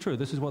 this is true,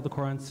 this is what the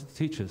Quran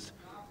teaches.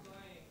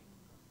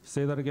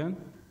 Say that again?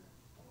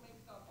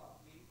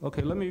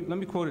 Okay, let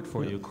me quote it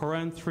for you.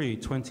 Quran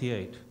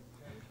 3:28.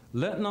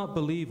 Let not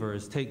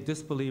believers take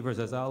disbelievers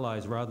as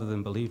allies rather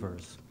than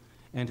believers.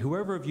 And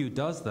whoever of you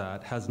does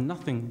that has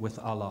nothing with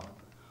Allah,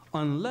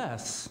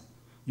 unless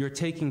you're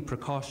taking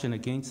precaution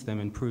against them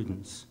in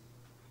prudence.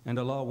 And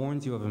Allah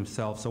warns you of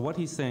himself. So what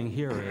he's saying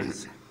here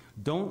is,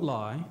 don't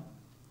lie,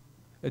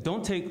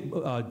 don't take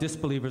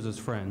disbelievers as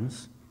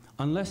friends,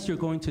 unless you're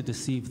going to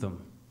deceive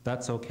them.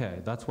 That's okay.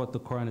 That's what the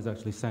Quran is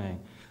actually saying.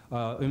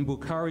 In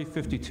Bukhari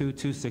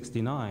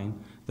 52:269,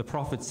 the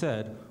Prophet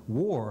said,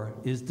 war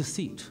is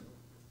deceit.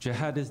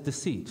 Jihad is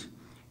deceit.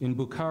 In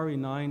Bukhari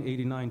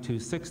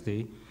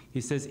 9:89-260, he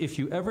says, if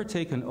you ever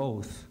take an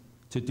oath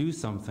to do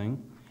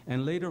something,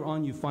 and later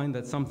on you find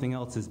that something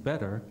else is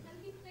better,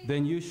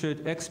 then you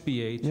should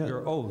expiate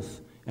your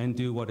oath and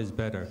do what is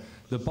better.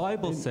 The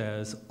Bible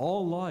says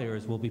all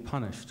liars will be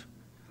punished.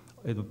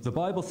 The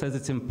Bible says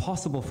it's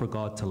impossible for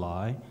God to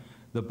lie.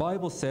 The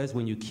Bible says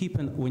when you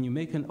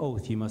make an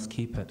oath, you must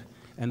keep it.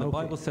 And the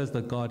Bible says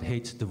that God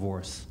hates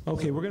divorce.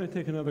 Okay, we're going to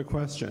take another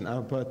question.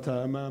 But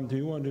Imam, do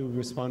you want to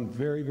respond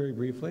very, very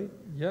briefly?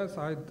 Yes,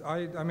 I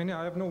mean,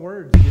 I have no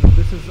words.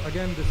 This is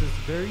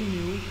very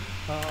new.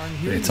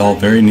 It's all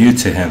very new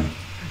to him.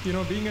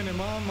 Being an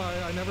imam,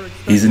 I never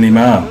expected. He's an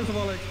imam. First of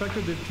all, I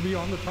expected it to be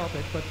on the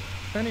topic, but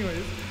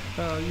anyways,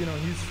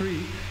 he's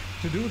free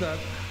to do that.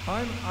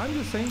 I'm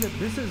just saying that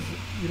this is,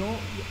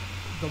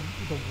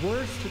 the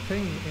worst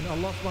thing in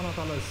Allah subhanahu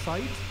wa ta'ala's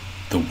sight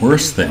The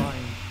worst is thing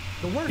lying.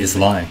 The worst is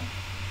thing. lying.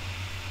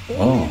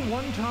 Only Oh.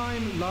 one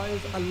time lies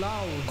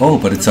allowed. Oh,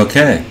 but it's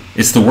okay.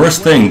 It's the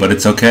worst thing, but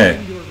it's okay.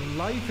 When your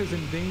life is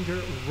in danger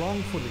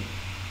wrongfully.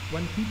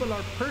 When people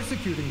are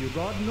persecuting you,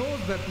 God knows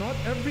that not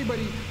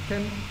everybody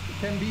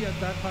can be at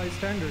that high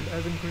standard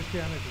as in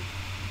Christianity.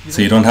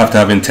 So you don't have to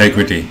have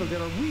integrity. People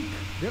that are weak.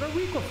 They are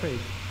weak of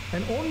faith.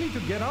 And only to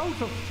get out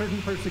of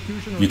certain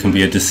persecution, or You can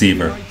be a you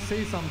deceiver. might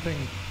say something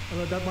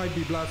that might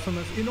be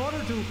blasphemous. In order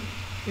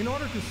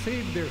to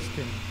save their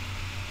skin,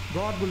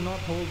 God will not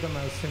hold them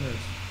as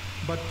sinners.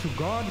 But to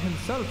God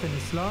Himself in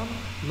Islam,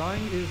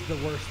 lying is the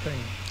worst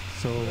thing.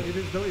 So It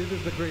is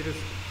the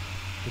greatest.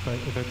 if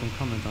I can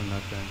comment on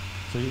that then.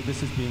 So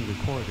this is being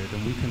recorded,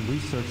 and we can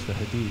research the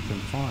hadith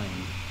and find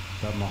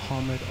that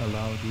Muhammad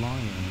allowed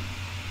lying.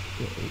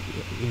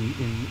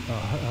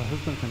 A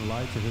husband can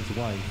lie to his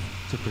wife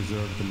to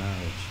preserve the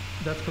marriage.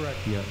 That's correct.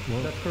 Yeah,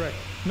 well, That's correct.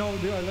 No,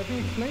 let me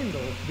explain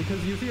though,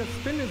 because you see a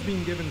spin is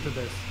being given to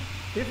this.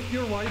 If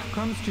your wife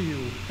comes to you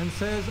and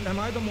says, "Am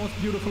I the most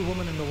beautiful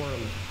woman in the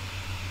world?"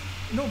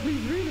 No,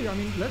 please, really. I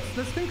mean,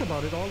 let's think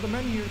about it. All the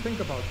men here think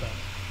about that,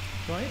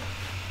 right?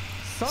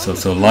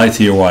 So lie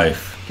to your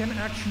wife. Can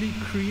actually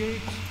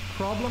create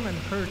problem and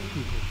hurt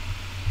people.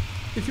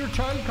 If your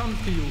child comes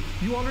to you,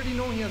 you already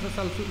know he has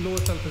a low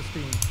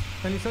self-esteem,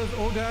 and he says,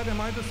 "Oh, Dad,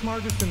 am I the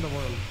smartest in the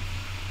world?"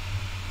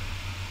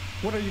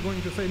 What are you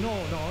going to say? No,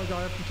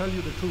 I have to tell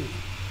you the truth.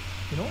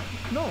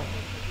 No.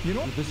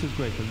 this is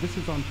great, because this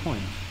is on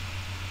point.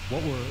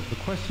 The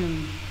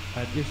question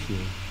at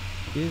issue,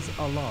 is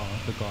Allah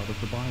the God of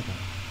the Bible?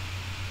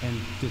 And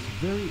this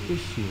very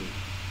issue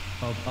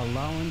of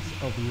allowance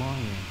of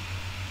lying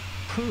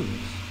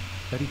proves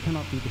that He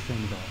cannot be the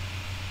same God.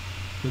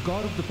 The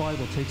God of the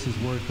Bible takes His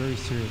word very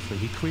seriously.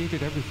 He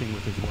created everything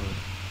with His word.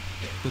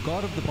 The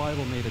God of the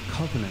Bible made a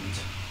covenant,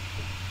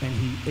 and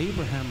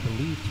Abraham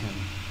believed Him,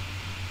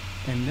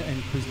 and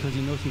because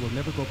he knows he will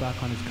never go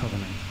back on his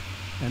covenant.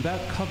 And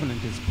that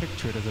covenant is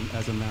pictured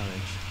as a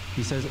marriage.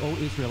 He says, "O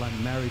Israel,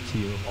 I'm married to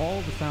you. Of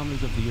all the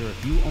families of the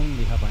earth, you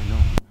only have I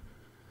known."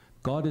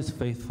 God is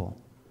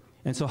faithful.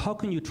 And so how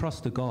can you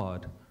trust a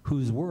God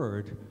whose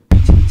word,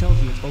 He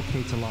tells you it's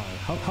okay to lie?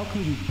 How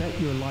can you bet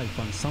your life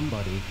on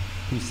somebody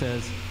who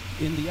says,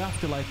 "In the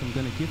afterlife, I'm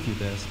going to give you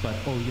this, but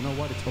oh, you know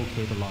what? It's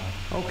okay to lie."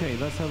 Okay,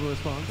 let's have a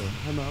response.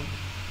 Imam.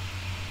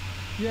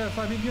 Yes,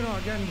 I mean,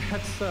 again,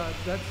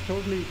 that's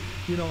totally,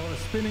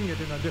 spinning it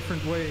in a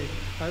different way.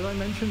 As I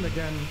mentioned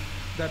again,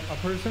 that a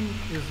person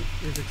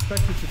is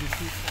expected to be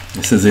truthful.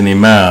 This is an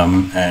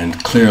imam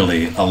and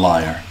clearly a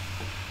liar.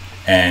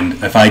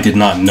 And if I did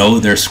not know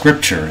their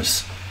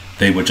scriptures,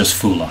 they would just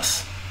fool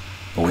us.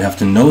 But we have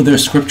to know their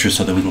scriptures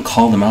so that we can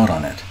call them out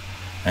on it.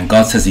 And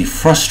God says He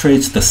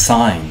frustrates the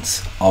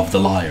signs of the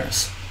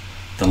liars.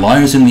 The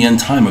liars in the end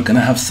time are going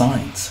to have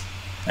signs.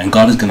 And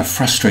God is going to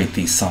frustrate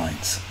these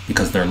signs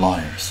because they're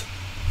liars.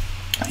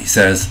 He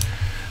says,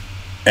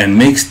 and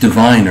makes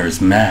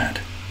diviners mad,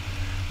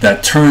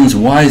 that turns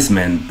wise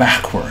men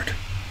backward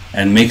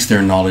and makes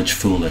their knowledge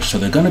foolish. So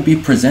they're going to be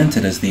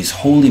presented as these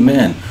holy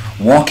men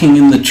walking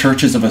in the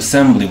churches of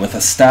assembly with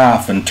a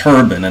staff and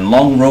turban and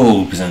long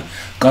robes, and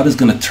God is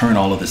going to turn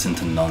all of this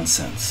into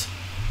nonsense.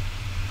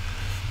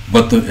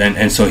 But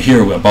so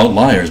here about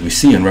liars, we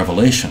see in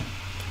Revelation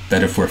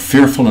that if we're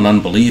fearful and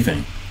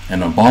unbelieving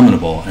and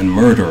abominable and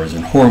murderers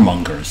and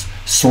whoremongers,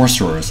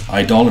 sorcerers,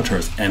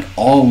 idolaters, and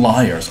all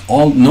liars,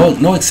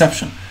 no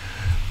exception,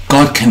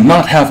 God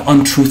cannot have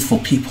untruthful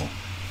people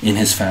in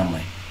His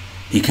family.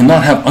 He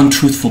cannot have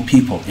untruthful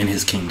people in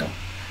His kingdom.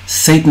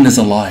 Satan is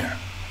a liar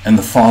and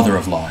the father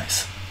of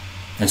lies.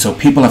 And so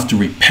people have to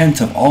repent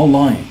of all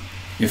lying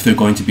if they're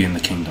going to be in the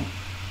kingdom.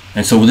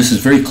 And so this is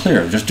very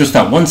clear. Just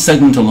that one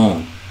segment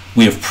alone,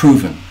 we have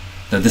proven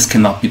that this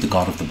cannot be the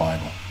God of the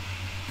Bible,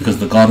 because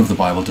the God of the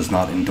Bible does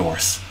not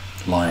endorse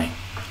lying.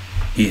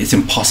 It's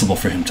impossible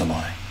for Him to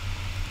lie,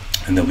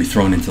 and they'll be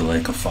thrown into the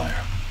lake of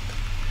fire.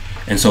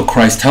 And so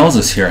Christ tells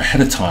us here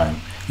ahead of time.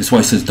 This is why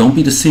He says, don't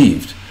be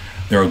deceived.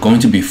 There are going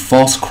to be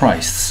false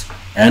Christs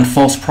and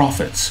false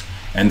prophets,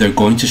 and they're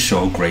going to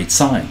show great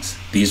signs.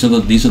 These are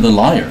the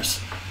liars.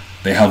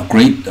 They have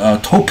great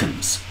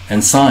tokens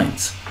and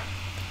signs,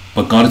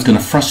 but God is going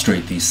to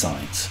frustrate these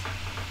signs,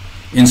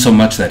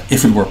 insomuch that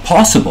if it were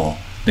possible,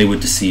 they would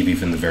deceive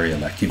even the very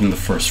elect, even the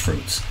first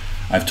fruits.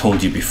 I've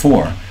told you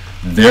before,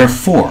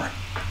 therefore,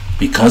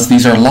 because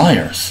these are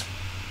liars,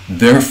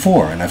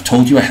 therefore, and I've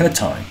told you ahead of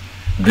time,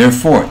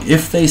 therefore,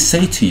 if they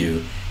say to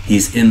you,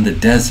 He's in the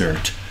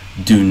desert,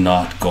 do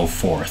not go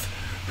forth.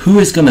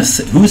 Who's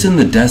in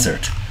the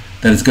desert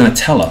that is going to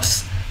tell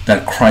us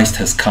that Christ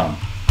has come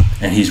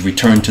and He's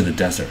returned to the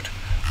desert?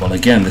 Well,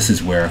 again, this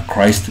is where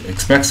Christ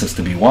expects us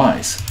to be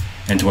wise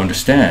and to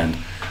understand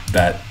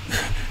that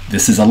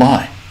this is a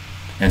lie.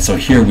 And so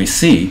here we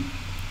see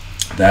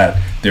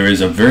that there is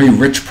a very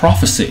rich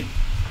prophecy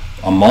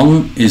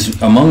among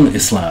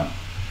Islam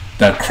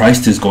that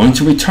Christ is going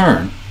to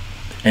return,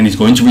 and He's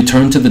going to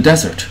return to the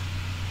desert,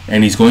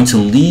 and He's going to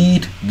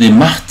lead the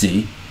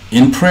Mahdi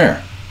in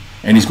prayer,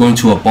 And he's going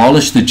to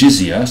abolish the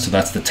jizya, so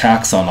that's the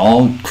tax on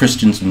all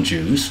Christians and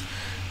Jews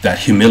that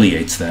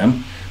humiliates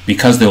them,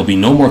 because there will be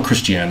no more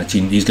Christianity.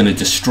 He's going to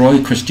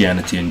destroy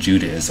Christianity and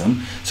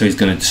Judaism, so he's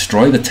going to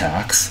destroy the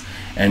tax.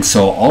 And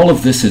so all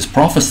of this is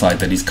prophesied,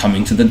 that he's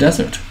coming to the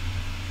desert.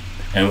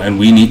 And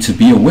we need to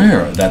be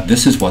aware that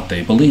this is what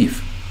they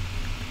believe.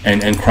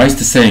 And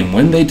Christ is saying,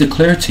 when they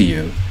declare to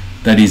you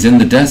that he's in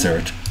the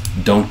desert,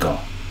 don't go.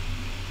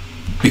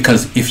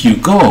 Because if you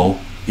go,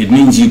 it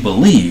means you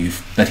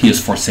believe that he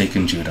has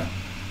forsaken Judah.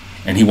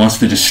 And he wants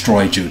to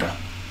destroy Judah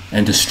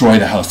and destroy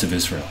the house of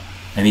Israel.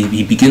 And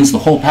he begins the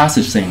whole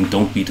passage saying,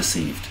 don't be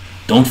deceived.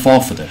 Don't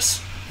fall for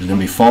this. There's going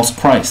to be false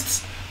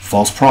Christs,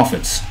 false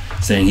prophets,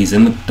 saying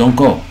don't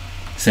go.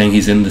 Saying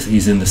he's in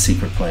the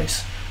secret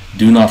place.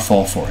 Do not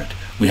fall for it.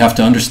 We have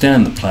to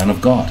understand the plan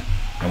of God.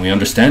 And we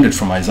understand it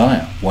from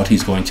Isaiah, what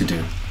he's going to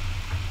do.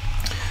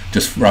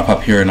 Just wrap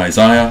up here in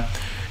Isaiah.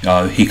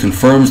 He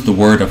confirms the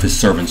word of his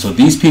servant. So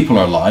these people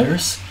are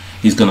liars.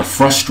 He's going to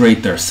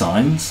frustrate their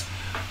signs,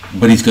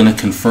 but he's going to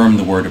confirm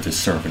the word of his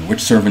servant.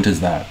 Which servant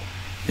is that?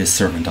 His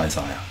servant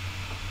Isaiah.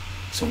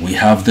 So we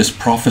have this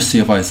prophecy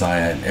of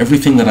Isaiah, and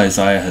everything that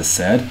Isaiah has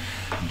said,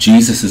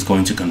 Jesus is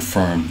going to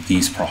confirm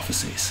these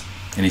prophecies.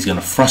 And he's going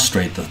to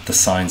frustrate the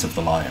signs of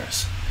the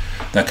liars.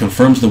 That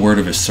confirms the word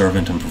of his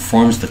servant and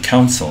performs the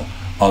counsel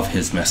of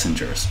his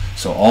messengers.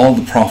 So all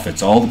the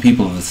prophets, all the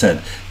people that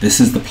said, this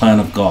is the plan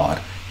of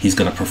God, he's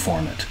going to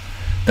perform it.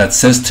 That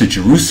says to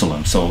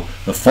Jerusalem, so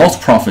the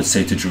false prophets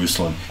say to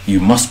Jerusalem, you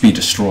must be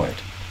destroyed.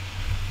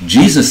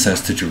 Jesus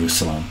says to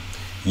Jerusalem,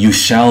 you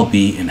shall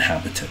be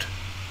inhabited.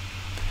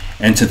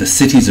 And to the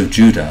cities of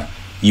Judah,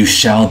 you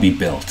shall be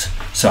built.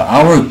 So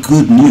our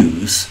good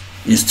news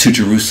is to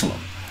Jerusalem.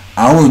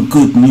 Our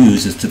good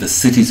news is to the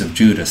cities of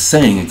Judah,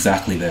 saying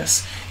exactly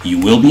this. You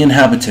will be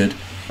inhabited,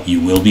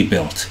 you will be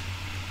built.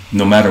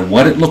 No matter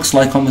what it looks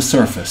like on the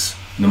surface,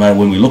 no matter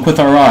when we look with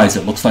our eyes,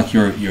 it looks like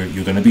you're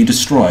going to be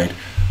destroyed,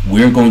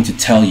 we're going to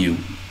tell you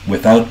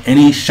without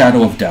any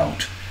shadow of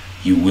doubt,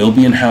 you will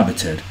be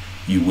inhabited,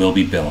 you will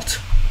be built.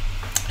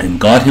 And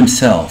God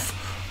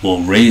himself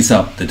will raise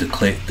up the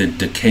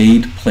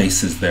decayed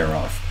places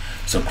thereof.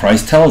 So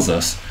Christ tells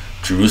us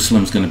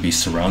Jerusalem's going to be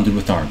surrounded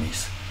with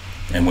armies.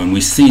 And when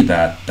we see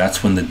that,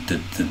 that's when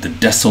the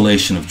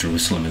desolation of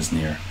Jerusalem is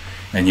near.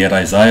 And yet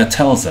Isaiah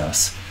tells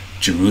us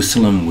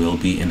Jerusalem will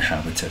be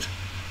inhabited.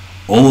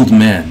 Old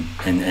men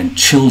and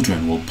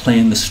children will play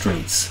in the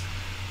streets,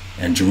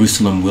 and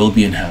Jerusalem will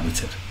be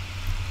inhabited.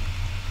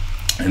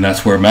 And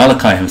that's where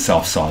Malachi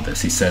himself saw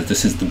this. He says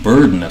this is the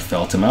burden that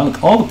fell to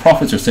Malachi. All the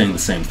prophets are saying the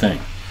same thing.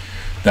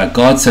 That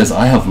God says,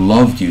 I have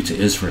loved you to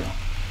Israel.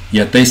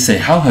 Yet they say,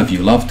 how have you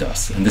loved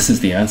us? And this is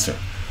the answer.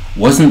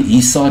 Wasn't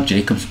Esau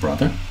Jacob's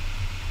brother?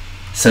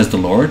 Says the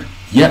Lord,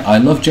 yet I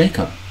love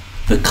Jacob.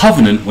 The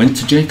covenant went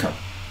to Jacob.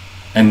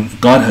 And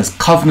God has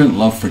covenant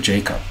love for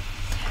Jacob.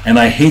 And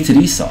I hated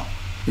Esau.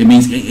 It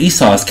means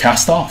Esau is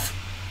cast off.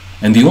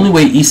 And the only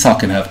way Esau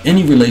can have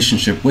any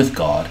relationship with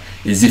God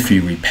is if he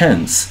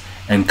repents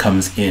and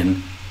comes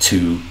in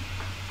to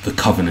the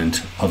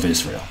covenant of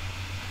Israel.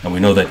 And we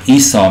know that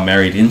Esau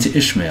married into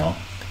Ishmael,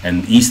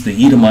 and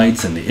the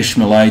Edomites and the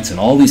Ishmaelites and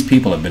all these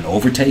people have been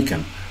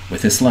overtaken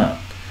with Islam.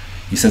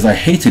 He says, I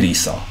hated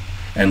Esau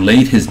and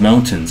laid his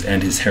mountains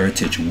and his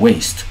heritage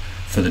waste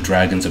for the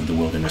dragons of the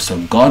wilderness.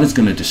 So God is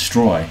going to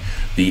destroy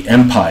the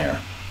empire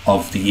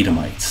of the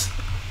Edomites.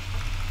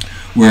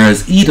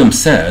 Whereas Edom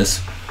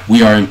says,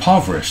 we are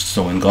impoverished.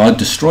 So when God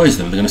destroys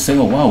them, they're going to say,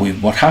 oh wow,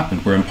 what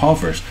happened? We're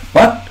impoverished.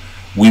 But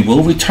we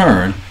will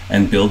return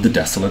and build the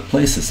desolate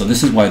places. So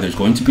this is why there's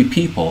going to be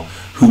people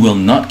who will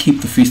not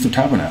keep the Feast of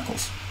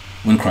Tabernacles.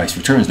 When Christ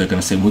returns, they're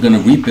going to say, we're going to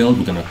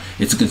rebuild,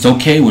 it's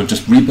okay, we'll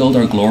just rebuild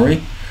our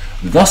glory.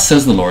 Thus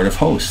says the Lord of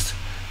hosts,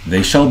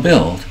 they shall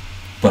build,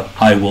 but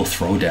I will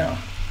throw down.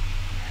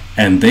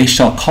 And they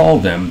shall call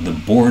them the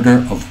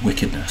border of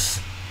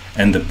wickedness,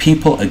 and the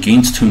people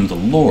against whom the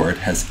Lord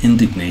has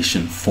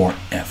indignation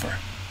forever.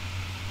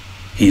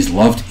 He's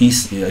loved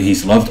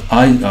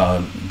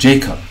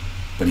Jacob,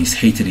 but he's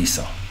hated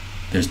Esau.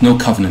 There's no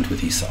covenant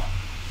with Esau.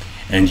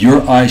 And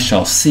your eyes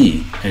shall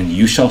see, and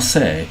you shall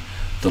say,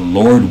 the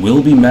Lord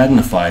will be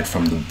magnified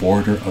from the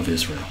border of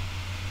Israel.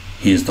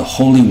 He is the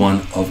Holy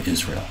One of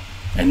Israel.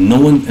 And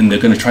they're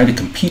going to try to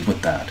compete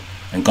with that.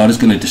 And God is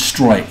going to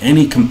destroy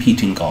any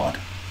competing God,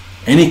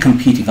 any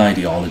competing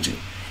ideology,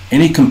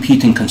 any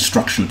competing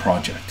construction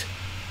project.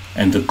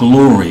 And the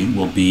glory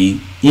will be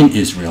in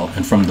Israel,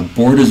 and from the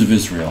borders of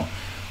Israel,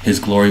 his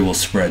glory will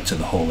spread to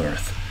the whole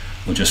earth.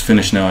 We'll just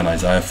finish now in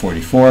Isaiah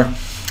 44.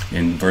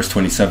 In verse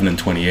 27 and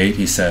 28,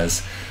 he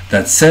says,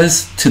 that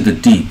says to the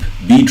deep,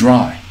 be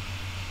dry,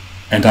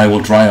 and I will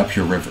dry up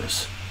your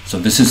rivers. So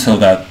this is so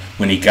that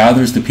when he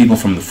gathers the people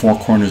from the four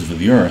corners of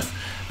the earth,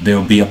 there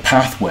will be a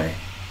pathway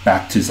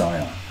back to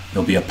Zion.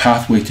 There'll be a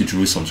pathway to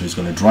Jerusalem, so he's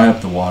going to dry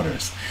up the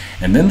waters.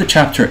 And then the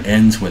chapter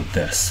ends with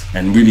this,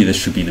 and really this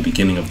should be the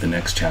beginning of the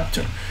next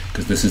chapter,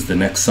 because this is the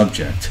next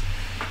subject,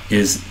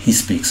 is he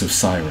speaks of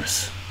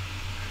Cyrus.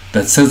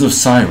 That says of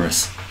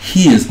Cyrus,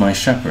 he is my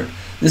shepherd.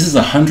 This is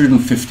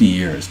 150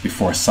 years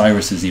before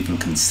Cyrus is even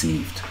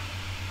conceived.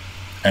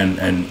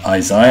 And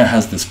Isaiah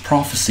has this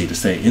prophecy to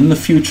say, in the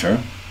future,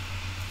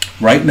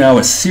 right now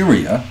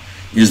Assyria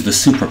is the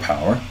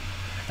superpower.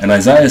 And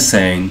Isaiah is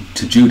saying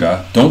to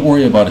Judah, don't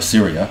worry about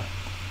Assyria.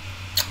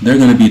 They're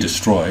going to be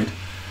destroyed.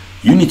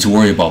 You need to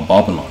worry about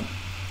Babylon.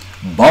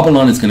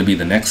 Babylon is going to be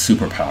the next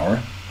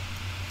superpower.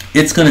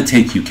 It's going to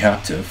take you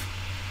captive.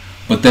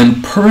 But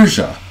then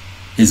Persia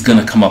is going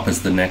to come up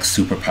as the next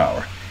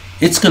superpower.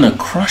 It's going to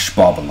crush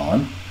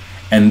Babylon.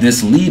 And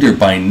this leader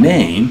by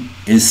name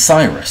is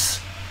Cyrus.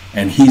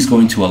 And he's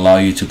going to allow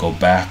you to go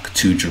back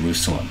to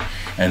Jerusalem.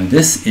 And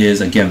this is,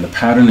 again, the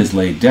pattern is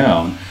laid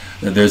down.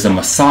 There's a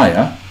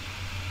Messiah,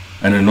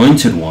 an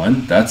anointed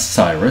one, that's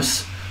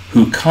Cyrus,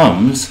 who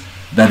comes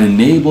that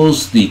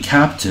enables the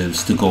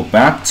captives to go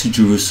back to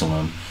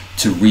Jerusalem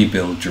to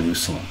rebuild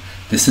Jerusalem.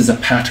 This is a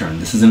pattern.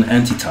 This is an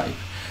antitype.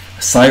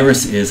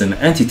 Cyrus is an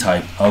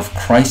antitype of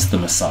Christ the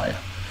Messiah.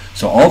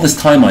 So all this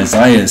time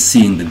Isaiah is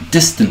seeing the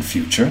distant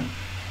future,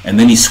 and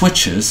then he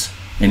switches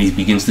and he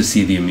begins to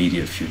see the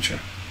immediate future.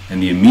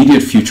 And the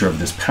immediate future of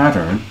this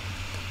pattern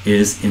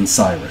is in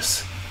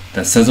Cyrus.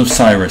 That says of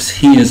Cyrus,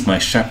 he is my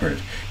shepherd.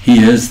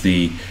 He is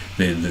the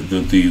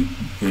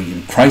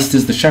Christ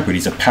is the shepherd.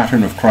 He's a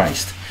pattern of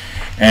Christ.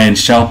 And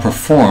shall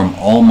perform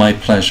all my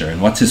pleasure.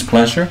 And what's his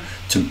pleasure?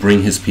 To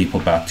bring his people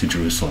back to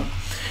Jerusalem.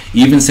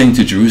 Even saying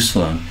to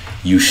Jerusalem,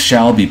 you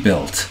shall be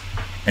built.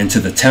 And to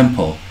the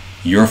temple,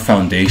 your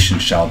foundation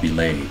shall be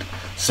laid.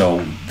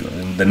 So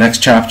the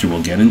next chapter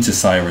we'll get into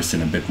Cyrus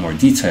in a bit more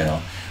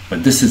detail.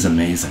 But this is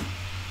amazing.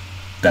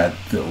 That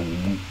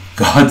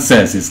God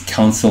says his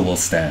counsel will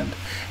stand.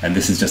 And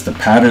this is just a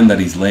pattern that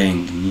he's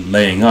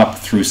laying up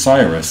through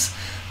Cyrus,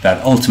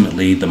 that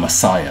ultimately the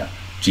Messiah,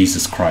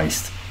 Jesus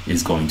Christ,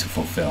 is going to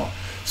fulfill.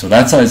 So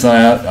that's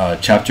Isaiah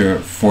chapter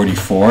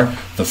 44.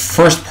 The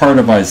first part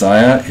of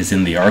Isaiah is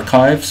in the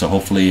archive, so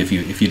hopefully if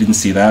you didn't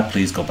see that,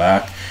 please go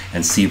back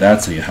and see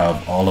that so you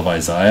have all of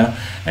Isaiah.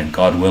 And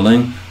God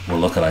willing, we'll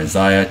look at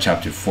Isaiah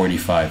chapter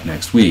 45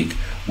 next week,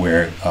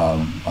 where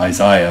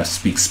Isaiah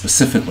speaks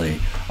specifically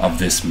of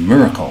this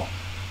miracle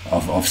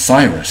of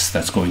Cyrus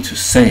that's going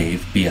to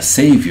be a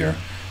savior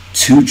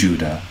to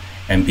Judah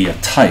and be a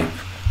type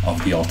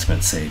of the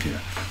ultimate savior.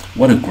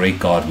 What a great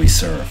God we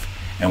serve.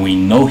 And we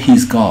know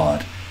he's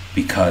God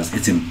because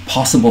it's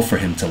impossible for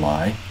him to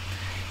lie.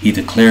 He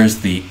declares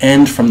the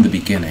end from the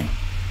beginning,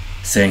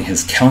 saying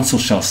his counsel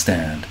shall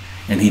stand,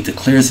 and he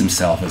declares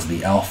himself as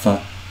the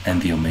Alpha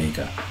and the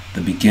Omega,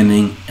 the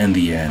beginning and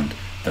the end,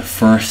 the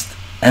first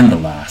and the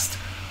last.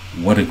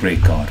 What a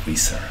great God we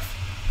serve.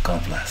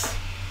 God bless.